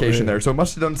afford a Hell, vacation yeah. there, so it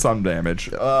must have done some damage.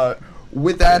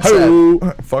 With that Hello.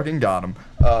 said, fucking got him.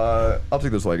 I'll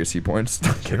take those legacy points.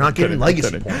 You're not getting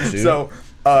legacy points, dude. So,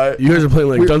 You guys are playing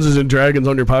like Dungeons and Dragons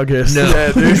on your podcast. No,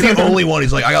 Yeah, dude. he's the only one.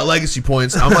 He's like, I got legacy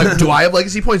points. I'm like, do I have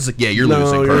legacy points? He's like, yeah, you're No,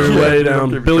 losing. you're Kurt. Yeah, way you don't down.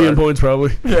 give a Billion fuck. points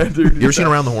probably. yeah, dude. You ever seen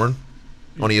Around the Horn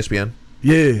on ESPN?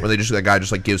 Yeah. Where they just that guy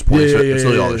just like gives points. Yeah, That's yeah,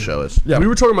 really yeah, all yeah. the show is. Yeah. We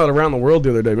were talking about Around the World the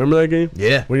other day. Remember that game?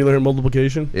 Yeah. When you learn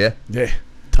multiplication? Yeah. Yeah.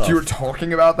 Tough. You were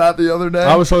talking about that the other day.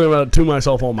 I was talking about it to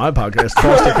myself on my podcast,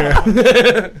 Foster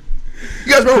Care.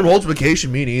 You guys remember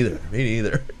multiplication? Me neither. Me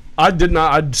neither. I did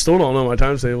not. I still don't know my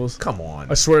times tables. Come on.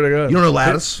 I swear to God. You don't know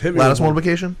lattice? Hit me Lattice with one.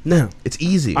 multiplication? No. It's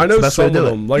easy. I know It's the best way some to of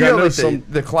do them. it. Like you I know, know like some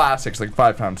the classics, like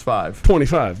 5 times 5.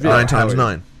 25. Yeah. 9 times Howie.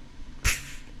 9.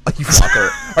 You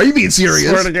fucker. Are you being serious?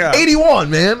 Swear to God. 81,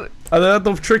 man.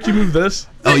 The trick you move this.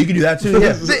 Oh, you can do that too.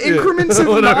 Yeah. The increments of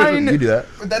Whatever. 9. You do that.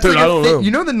 That's Dude, like I don't know.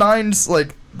 You know the 9s,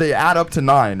 like, they add up to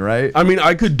 9, right? I mean,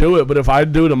 I could do it, but if I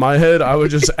do it in my head, I would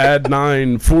just add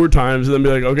 9 4 times and then be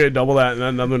like, okay, double that and then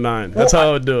another 9. That's how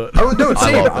I would do it. I would do it.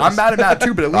 I Same. love this. I'm bad at math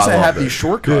too, but at least I love have this. these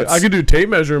shortcuts. I could do tape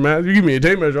measure, man. You give me a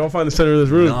tape measure, I'll find the center of this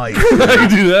room. Nice. I can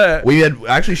do that. We had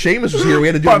actually Seamus was here. We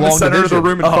had to do Find the long center of the division.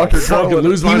 room and fucking Fucking throw it.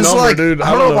 lose He my was number, like, dude.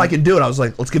 I don't know if I can do it. I was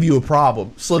like, let's give you a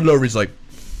problem. Slid it over. He's like,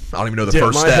 I don't even know the Yeah,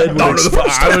 first my step. head Don't would know the first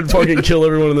I step. would fucking kill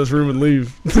everyone in this room and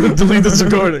leave. Delete this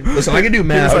recording. Listen, I can do He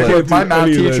math. was like, but- look, my do math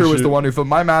any of that teacher was shit. the one who filmed.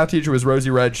 My math teacher was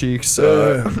Rosie Red Cheeks.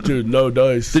 Dude, no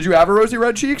dice. Did you have a Rosie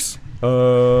Red Cheeks?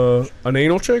 An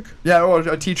anal chick? Yeah, or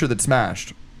a teacher that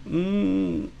smashed.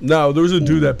 No, there was a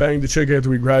dude that banged the chick after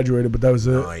we graduated, but that was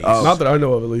it. Nice. Oh. Not that I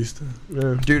know of, at least.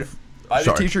 Yeah. Dude, I had a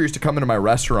Sorry. teacher used to come into my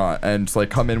restaurant and like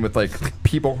come in with like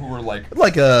people who were like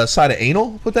like a side of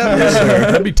anal. Put that. Yes, sir.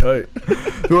 That'd be tight.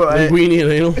 who, I- Weenie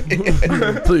and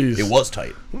anal. Please. It was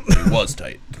tight. It was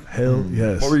tight. Hell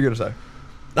yes. what were you gonna say?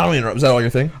 I don't interrupt. Was that all your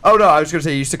thing? Oh no, I was gonna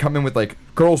say he used to come in with like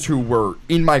girls who were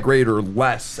in my grade or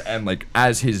less, and like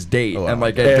as his date, Oh, wow. and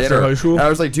like at After dinner. high school? And I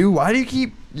was like, dude, why do you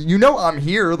keep? You know I'm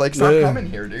here. Like, stop Yeah. coming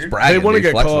here, dude. Bragging, wanna dude,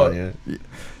 get flexing caught. on you.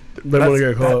 They want to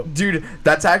get caught. Dude,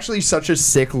 that's actually such a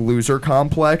sick loser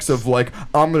complex of like,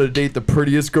 I'm gonna date the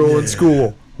prettiest girl in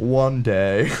school one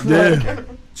day. Yeah.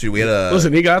 Dude, we had a.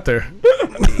 Listen, he got there.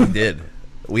 He did.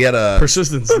 We had a.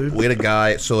 Persistence, dude. We had a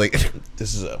guy. So like,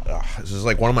 this is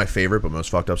like one of my favorite but most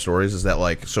fucked up stories. Is that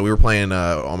like, so we were playing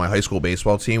on my high school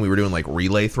baseball team. We were doing like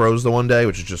relay throws the one day,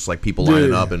 which is just like people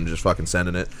lining Yeah. up and just fucking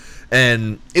sending it.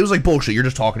 And it was like bullshit. You're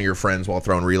just talking to your friends while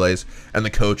throwing relays, and the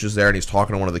coach is there, and he's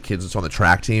talking to one of the kids that's on the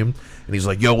track team, and he's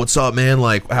like, "Yo, what's up, man?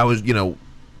 Like, how is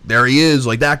there he is,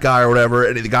 like that guy or whatever."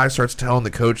 And the guy starts telling the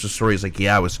coach the story. He's like,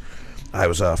 "Yeah, I was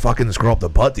fucking this girl up the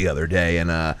butt the other day," and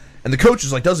the coach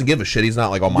is like, doesn't give a shit. He's not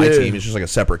like on my Yeah. team. He's just like a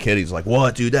separate kid. He's like,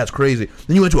 "What, dude? That's crazy."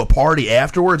 Then you went to a party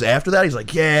afterwards. After that, he's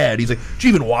like, "Yeah." And he's like, "Did you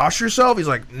even wash yourself?" He's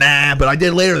like, "Nah, but I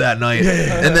did later that night."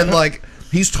 And then like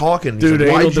he's talking. He's Dude, like,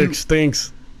 anal "Why'd you-" dick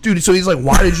stinks. Dude, so he's like,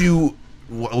 "Why did you?"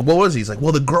 What was he? He's like,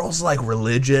 "Well, the girl's like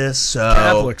religious, so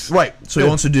Catholics. right?" So he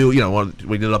wants to do,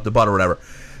 we did it up the butt or whatever.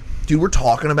 Dude, we're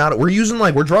talking about it.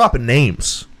 We're dropping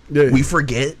names. Yeah. We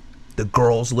forget the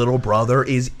girl's little brother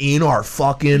is in our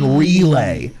fucking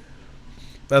relay.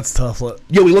 That's tough.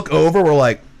 Yeah, we look over. We're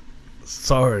like,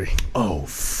 Sorry. "Oh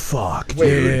fuck,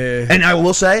 dude!" Yeah. And I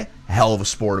will say, hell of a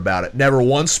sport about it. Never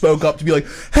once spoke up to be like,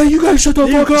 "Hey, you guys, shut the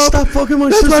Yeah, fuck up! stop fucking my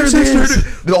That's my sister's sister."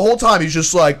 ass. The whole time he's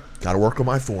just like, "Gotta work on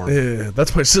my form." Yeah,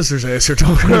 that's my sister's ass you're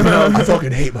talking about. I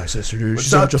fucking hate my sister, dude.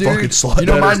 She's What's up, such a dude? fucking slut. You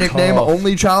know my That is nickname? tough.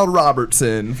 Only Child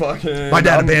Robertson. Fucking. My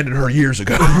dad abandoned her years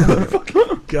ago.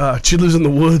 God, she lives in the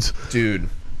woods. Dude,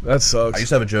 That sucks. I used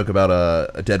to have a joke about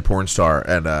a dead porn star,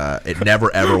 and it never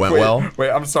ever went well.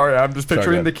 Wait, I'm sorry. I'm just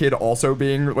picturing go the kid also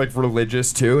being like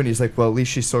religious too, and he's like, well, at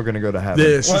least she's still gonna go to heaven.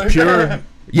 Yeah, she's pure.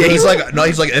 Yeah, he's like, no,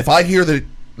 he's like, if I hear that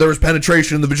there was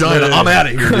penetration in the vagina, Yeah. I'm out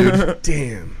of here, dude.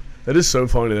 Damn. That is so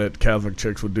funny that Catholic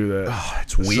chicks would do that. Oh,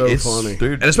 it's It's weird. so funny.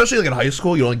 Dude. And especially like in high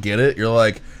school, you don't get it. You're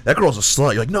like, that girl's a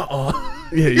slut. You're like, no.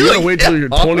 Yeah, you You're gotta like, wait till yeah, you're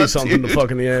oh, 20 something to dude.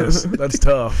 fuck in the ass. That's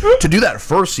tough. To do that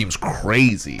first seems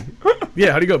crazy.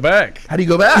 Yeah, how do you go back? How do you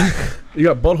go back? You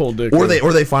got butthole dick. Or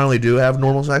though. they finally do have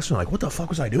normal sex, and they're like, what the fuck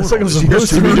was I doing? It's like all I'm this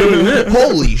supposed years? to be doing it.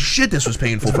 Holy shit, this was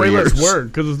painful It's for way years. less work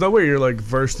because there's no way you're like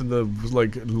versed in the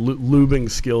like lubing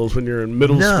skills when you're in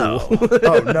middle No. school.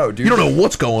 Oh no, dude. You don't know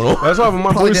what's going on. That's why when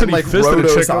my Probably police said getting, he like, fisted a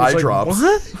Rhodos chick, I was eye like, drops.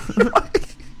 what?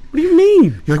 What do you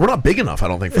mean? You're like, we're not big enough, I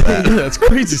don't think, for that. Yeah, that's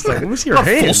crazy stuff. Let me see your We're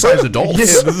not hands. full-size adults. Yeah,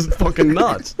 this is fucking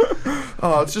nuts.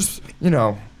 Oh, it's just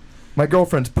my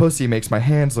girlfriend's pussy makes my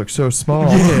hands look so small.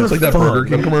 Yeah, it's like that Burger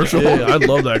King commercial. Yeah, I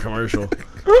love that commercial.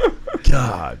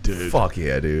 God, dude. Fuck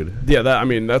yeah, dude. Yeah,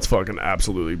 that's fucking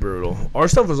absolutely brutal. Our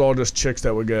stuff was all just chicks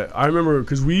that would get. I remember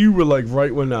because we were like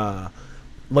right when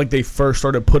like they first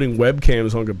started putting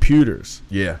webcams on computers.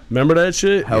 Yeah. Remember that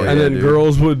shit? Hell and yeah, then dude.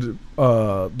 girls would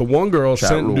the one girl Chat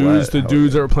sent roulette, news to hell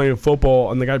dudes yeah. that were playing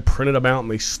football, and the guy printed them out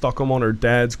and they stuck them on her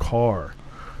dad's car.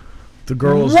 The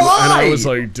girls and I was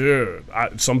Why? like, dude,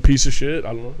 some piece of shit. I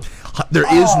don't know. There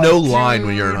is no line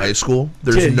when you're in high school.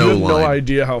 There's Yeah, no you have line. no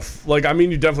idea how.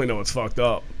 You definitely know it's fucked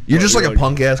up. You're But just like a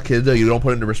punk ass kid though. You don't put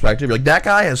it into perspective. You're like, that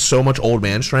guy has so much old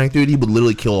man strength, dude. He would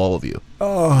literally kill all of you.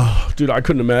 Oh, dude, I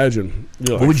couldn't imagine.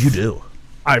 You're What like, would you do?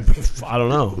 I don't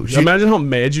know. Imagine how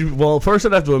mad you. Well, first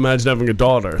I'd have to imagine having a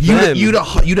daughter. Then, You'd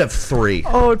have 3.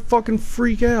 oh, I'd fucking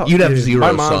freak out. You'd have 0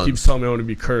 My mom sons. keeps telling me I want to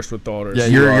be cursed with daughters. Yeah,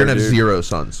 You're are, gonna have dude. 0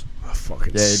 sons.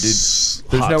 Fucking Yeah, dude.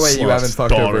 There's no way you haven't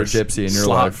fucked over a gypsy in your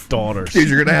life. Daughters. Dude,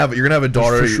 you're gonna have a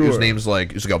daughter For sure. whose name's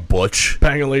like a Butch.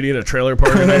 Bang a lady in a trailer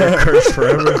park and then cursed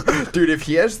forever. Dude, if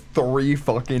he has 3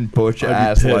 fucking butch I'd be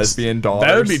ass pissed. lesbian daughters,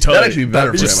 That would be tough. That'd actually be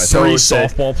better That'd for be him. I so think. 3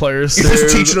 sick. softball players. He's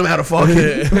just teaching them how to fucking.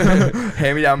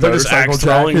 hand me down They're just motorcycle axe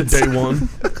throwing jackets. day one.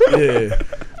 Yeah.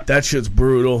 That shit's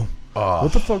brutal.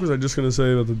 What the fuck was I just gonna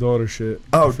say about the daughter shit?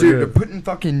 Oh, I dude, forget. they're putting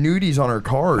fucking nudies on her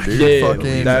car, dude. Yeah,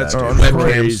 fucking, that's webcam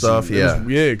crazy. stuff, It yeah. was-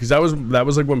 yeah, because that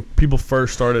was like when people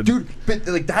first started. dude. But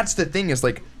like, that's the thing is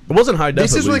like, It wasn't high def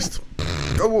this at is like, least.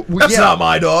 oh, well, That's yeah, not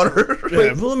my daughter.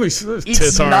 Yeah, but let me see. Those It's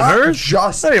tits aren't not hers.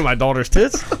 just- That ain't my daughter's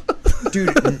tits.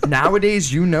 dude.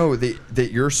 Nowadays, you know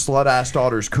that your slut ass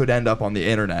daughters could end up on the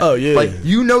internet. Oh, yeah. like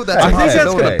you know that's I think that's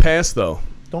possibility. gonna pass though.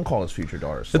 Don't call his future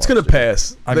daughter. It's gonna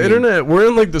pass. The mean- internet. We're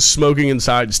in like the smoking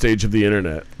inside stage of the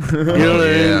internet. You know what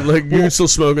I Yeah. mean? Like you can still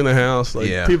smoke in the house. Like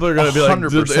Yeah. people are gonna be like,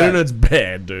 100%. the internet's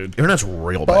bad, dude. Internet's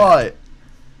real bad. But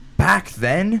back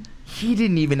then, he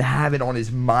didn't even have it on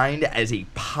his mind as a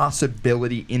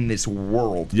possibility in this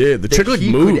world. Yeah, the that chick, like,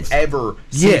 he moved. could ever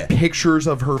see Yeah. pictures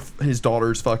of his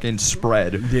daughter's fucking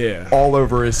spread. Yeah. all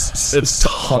over his It's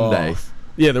Hyundai. tough.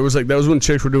 Yeah, there was like that was when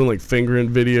chicks were doing like fingering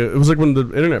video. It was like when the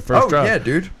internet first Oh dropped. yeah,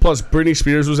 dude. Plus, Britney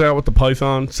Spears was out with the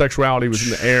Python. Sexuality was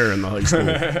in the air in the high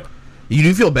school. You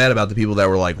do feel bad about the people that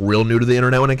were like real new to the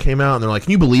internet when it came out, and they're like,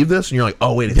 "Can you believe this?" And you're like,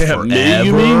 "Oh wait, it's Yeah, forever." me,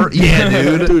 you mean? Yeah,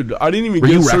 dude. Dude, I didn't even Were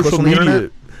get you reckless social on the media.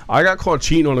 internet? I got caught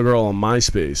cheating on a girl on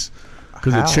MySpace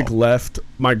because How? a chick left.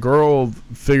 My girl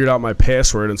figured out my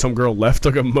password, and some girl left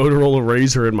like a Motorola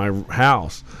Razr in my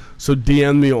house. So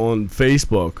DM me on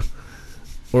Facebook.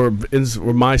 Or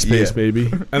MySpace, Yeah. maybe.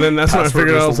 And then that's when I Password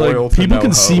figured out, I was was loyal like, to people no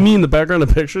can hoe. see me in the background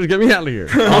of pictures. Get me out of here.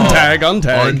 Untag.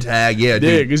 Untag, yeah, Yeah,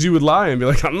 dude. because you would lie and be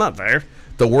like, I'm not there.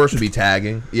 The worst would be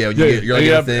tagging. Yeah, Yeah, you're like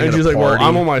and, in a thing and at she's a like, well, party.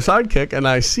 I'm on my sidekick and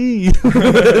I see.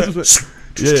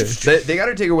 Yeah. They got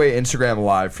to take away Instagram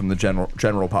Live from the general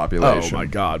Oh population. my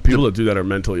god, people that do that are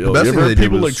mentally ill. best You thing ever they heard did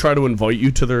people was- like try to invite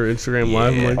you to their Instagram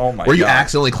live? I'm like, Oh my Where you god.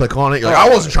 accidentally click on it, you're like, I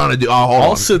wasn't trying to do. Oh, hold I'll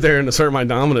on. sit there and assert my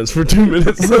dominance for 2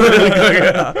 minutes.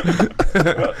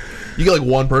 You get like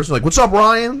one person, like, "What's up,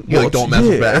 Ryan?" You like, don't mess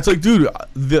with back. It's like, dude,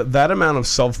 that amount of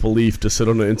self belief to sit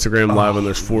on an Instagram live and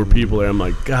there's 4 people there. I'm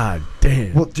like, god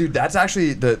damn. Well, dude, that's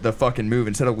actually the fucking move.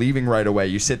 Instead of leaving right away,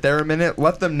 you sit there a minute,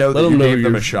 let them know Let that them you know gave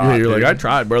them you're a shot. Yeah, you're dude. like, I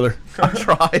tried, brother. I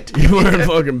tried. You weren't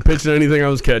fucking pitching anything I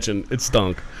was catching. It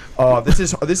stunk. Oh, this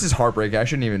is heartbreaking. I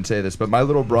shouldn't even say this, but my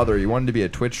little brother, he wanted to be a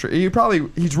Twitch streamer.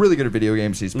 He's really good at video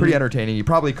games. He's pretty entertaining. He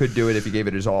probably could do it if he gave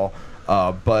it his all.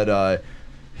 But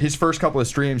his first couple of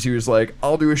streams, he was like,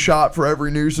 "I'll do a shot for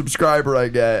every new subscriber I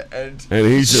get," and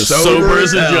He's just Sober sober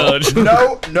as a hell.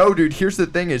 judge. no, dude. Here's the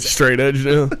thing: is Straight edge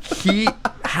now. he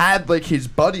had like his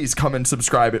buddies come and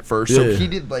subscribe at first, so Yeah. he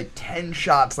did like 10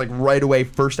 shots like right away,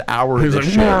 first hour of He's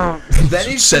this like, shit. Then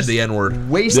he Said just the N-word.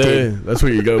 wasted. Yeah, that's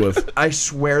what you go with. I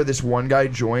swear this one guy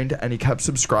joined and he kept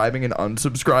subscribing and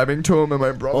unsubscribing to him, and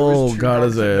my brother Oh, was too God, drunk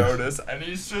his to ass. notice, and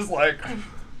he's just like,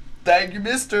 "Thank you,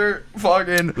 Mister."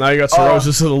 Fucking. Now you got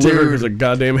cirrhosis of the liver dude. because of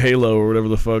goddamn Halo or whatever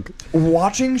the fuck.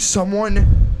 Watching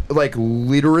someone like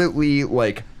literally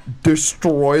like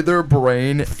destroy their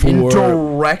brain in For-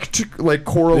 direct like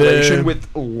correlation Yeah. with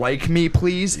 "like me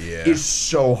please" Yeah. is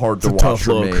so hard to a watch tough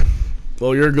for look. me.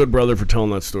 Well, you're a good brother for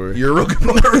telling that story. You're a real good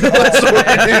brother.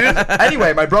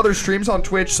 Anyway, my brother streams on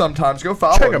Twitch sometimes. Go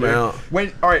follow Check him dude. out.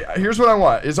 All right, here's what I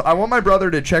want: I want my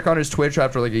brother to check on his Twitch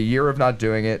after like a year of not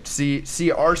doing it.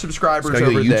 See our subscribers Gotta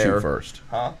go over YouTube there. first.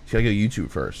 Huh? You gotta go YouTube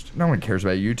first. No one cares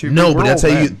about YouTube. No, dude. but We're that's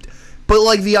old how you. men. But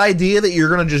like the idea that you're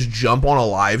gonna just jump on a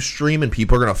live stream and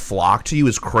people are gonna flock to you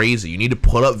is crazy. You need to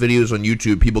put up videos on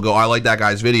YouTube. People go, "I like that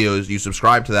guy's videos." You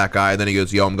subscribe to that guy, and then he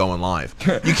goes, "Yo, I'm going live."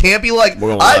 You can't be like, We're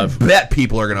going "I live." bet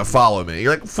people are gonna follow me."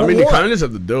 You're like, I mean, you what? kind of just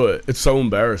have to do it. It's so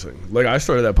embarrassing. Like, I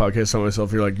started that podcast on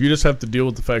myself. You're like, you just have to deal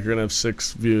with the fact you're going to have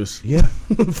 6 views Yeah,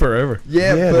 forever.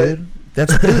 Yeah, but dude.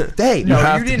 That's hey. No,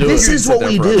 have you to didn't. do This you is didn't what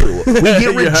sit we there do. We get You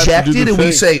have to do rejected the and we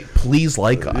thing. say, "Please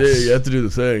like us." Yeah, you have to do the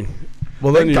thing.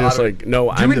 Well, then Thank you're God. just like, no, Do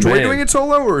I'm you the enjoy man. doing it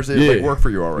solo, or is it Yeah. like work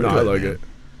for you already? No, I like it.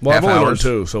 Well, Half I've only done hours?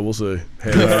 2, so we'll see.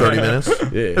 Half 30 hour. minutes.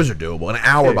 Yeah. Those are doable. An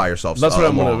hour by yourself. That's what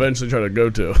I'm going to long. eventually try to go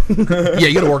to. Yeah,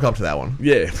 you got to work up to that one.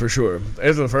 Yeah, for sure.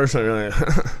 After the first time, you're like,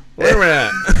 where am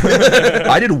I at?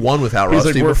 I did one without He's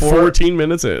Rusty like, we're before. 14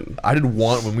 minutes in. I did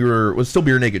one when it was still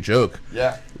Beer Naked Joke.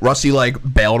 Yeah. Rusty like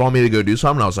bailed on me to go do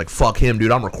something. I was like, "Fuck him,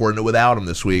 dude! I'm recording it without him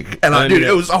this week." And And dude, yeah.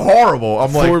 it was horrible. I'm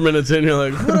 4 like, minutes in, you're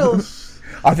like, what else?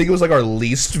 I think it was like our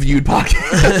least viewed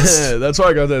podcast. Yeah, that's why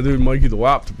I got that dude Mikey the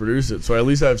Wop to produce it, so I at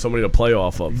least have somebody to play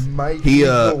off of. He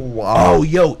oh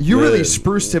yo, You Yeah. really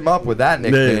spruced him up with that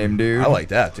nickname, dude. I like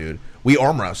that, dude. We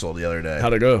arm wrestled the other day.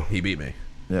 How'd it go? He beat me.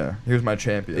 Yeah, he was my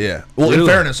champion. Yeah. Well, in Really?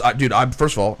 fairness, dude, I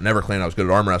first of all never claimed I was good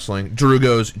at arm wrestling. Drew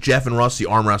goes, Jeff and Rusty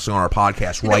arm wrestling on our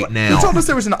podcast right now. He told us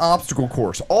there was an obstacle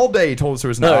course. All day he told us there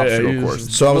was an Oh, yeah, obstacle he was-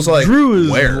 course. So I was like, Drew is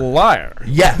a where? liar.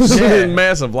 Yes.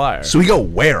 Massive liar. So we go,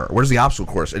 where? Where's the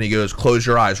obstacle course? And he goes, close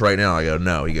your eyes right now. I go,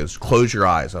 no. He goes, close your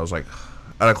eyes. I was like,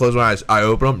 and I close my eyes. I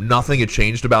open them. Nothing had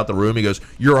changed about the room. He goes,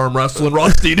 you're arm wrestling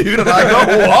Rusty, dude. And I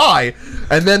go, why?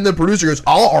 And then the producer goes,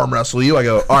 I'll arm wrestle you. I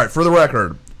go, all right, for the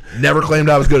record, never claimed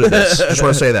I was good at this. Just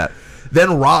want to say that.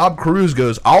 Then Rob Cruz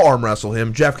goes, I'll arm wrestle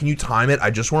him. Jeff, can you time it? I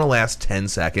just want to last 10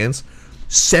 seconds.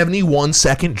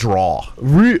 71-second draw.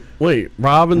 Wait,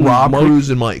 Rob and Rob Mike? Cruz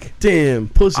and Mike. Damn,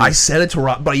 pussy. I said it to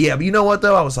Rob, but yeah, but you know what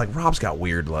though? I was like, Rob's got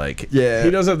weird, like, Yeah. He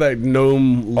does have that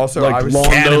gnome, Also, like I was long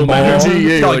gnome cannonball. energy.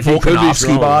 Yeah, Got, like like, he could be Volkanovski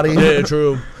strong. body. Yeah,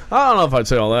 true. I don't know if I'd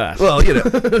say all that. well, you know,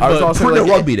 I was also for the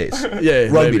like, rugby days. yeah,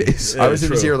 rugby maybe. days. Yeah, I was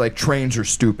in his true. ear like trains are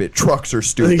stupid, trucks are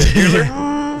stupid.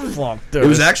 Fuck, dude. It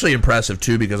was actually impressive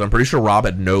too because I'm pretty sure Rob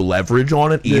had no leverage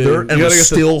on it either, and was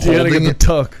still you gotta holding get the it.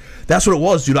 tuck. That's what it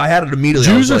was, dude. I had it immediately.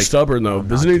 I Jews was are like, stubborn though.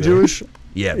 Isn't he good. Jewish?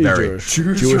 yeah, He's very. Jewish.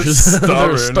 Jews Jewish are is they're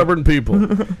stubborn. stubborn people.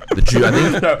 The Jew, I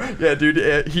think. No, yeah,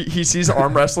 dude. He sees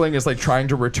arm wrestling as like trying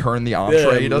to return the entree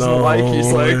Yeah, he doesn't no. like.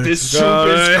 He's like, this soup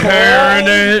Gotta is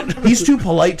earn cold. it. He's too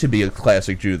polite to be a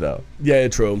classic Jew, though. Yeah,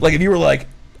 true. Like if you were like,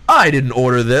 I didn't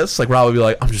order this, like Rob would be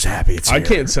like, I'm just happy it's here. I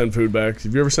can't send food back.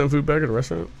 Have you ever sent food back at a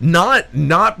restaurant?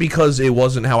 Not because it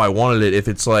wasn't how I wanted it. If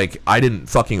it's like I didn't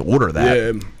fucking order that.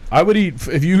 Yeah, I would eat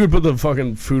if you could put the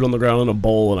fucking food on the ground in a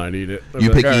bowl and I'd eat it. I'd You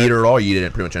be like, picky all right. eater at all? You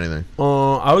didn't pretty much anything.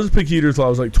 I was a picky eater till I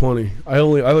was like 20. I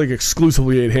like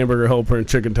exclusively ate Hamburger Helper and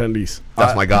chicken tendies.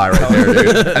 That's my guy right there,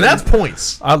 dude. And that's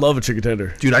points. I love a chicken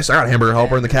tender. Dude, I got a hamburger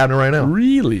helper in the cabinet right now.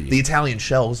 Really? The Italian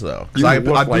shells, though. 'Cause You I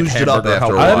look like boozed it up hamburger after a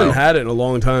helper. I while. haven't had it in a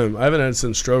long time. I haven't had it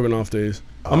since Stroganoff days.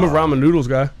 I'm a ramen noodles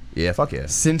guy. Yeah, fuck yeah.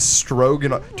 Since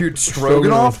Stroganoff, dude,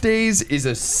 Stroganoff days is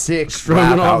a sick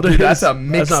Stroganoff rap album, dude. days? That's a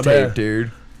That's not bad. mixtape,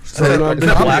 dude. Stroganoff Is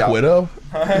that days? Black Widow?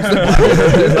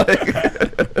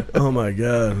 Oh my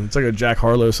god, it's like a Jack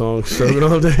Harlow song.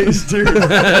 Stroganoff days, dude.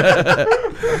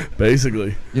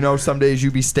 Basically, You know, some days you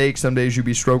be steak, some days you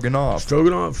be Stroganoff.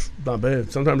 Stroganoff, not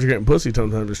bad. Sometimes you're getting pussy.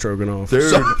 Sometimes it's Stroganoff.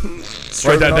 Dude,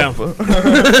 Write that down.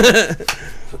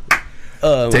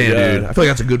 Oh my Damn, God. dude. I feel like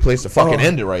that's a good place to fucking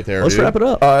end it right there, Let's dude. wrap it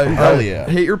up. Hell yeah.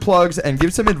 Hit your plugs and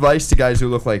give some advice to guys who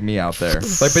look like me out there.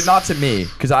 Like, but not to me,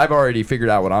 because I've already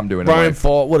figured out what I'm doing. in Ryan life.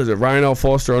 What is it? Ryan L.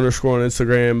 Foster _ on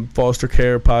Instagram, Foster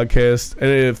Care Podcast. And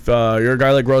if you're a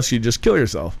guy like Russ, you just kill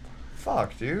yourself.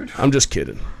 Fuck, dude. I'm just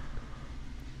kidding.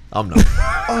 I'm not.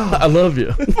 I love you.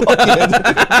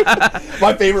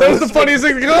 My favorite That was the funniest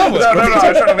thing to come up with. No, I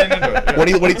was trying to lean into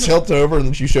it. when he tilted over and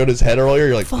then she showed his head earlier,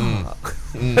 you're like, all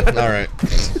right.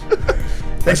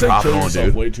 Thanks for hopping on,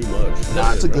 dude. Way too much.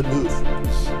 Nah, it's a good move.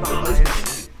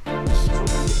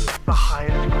 The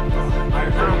highest.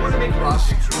 I want to make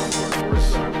Ross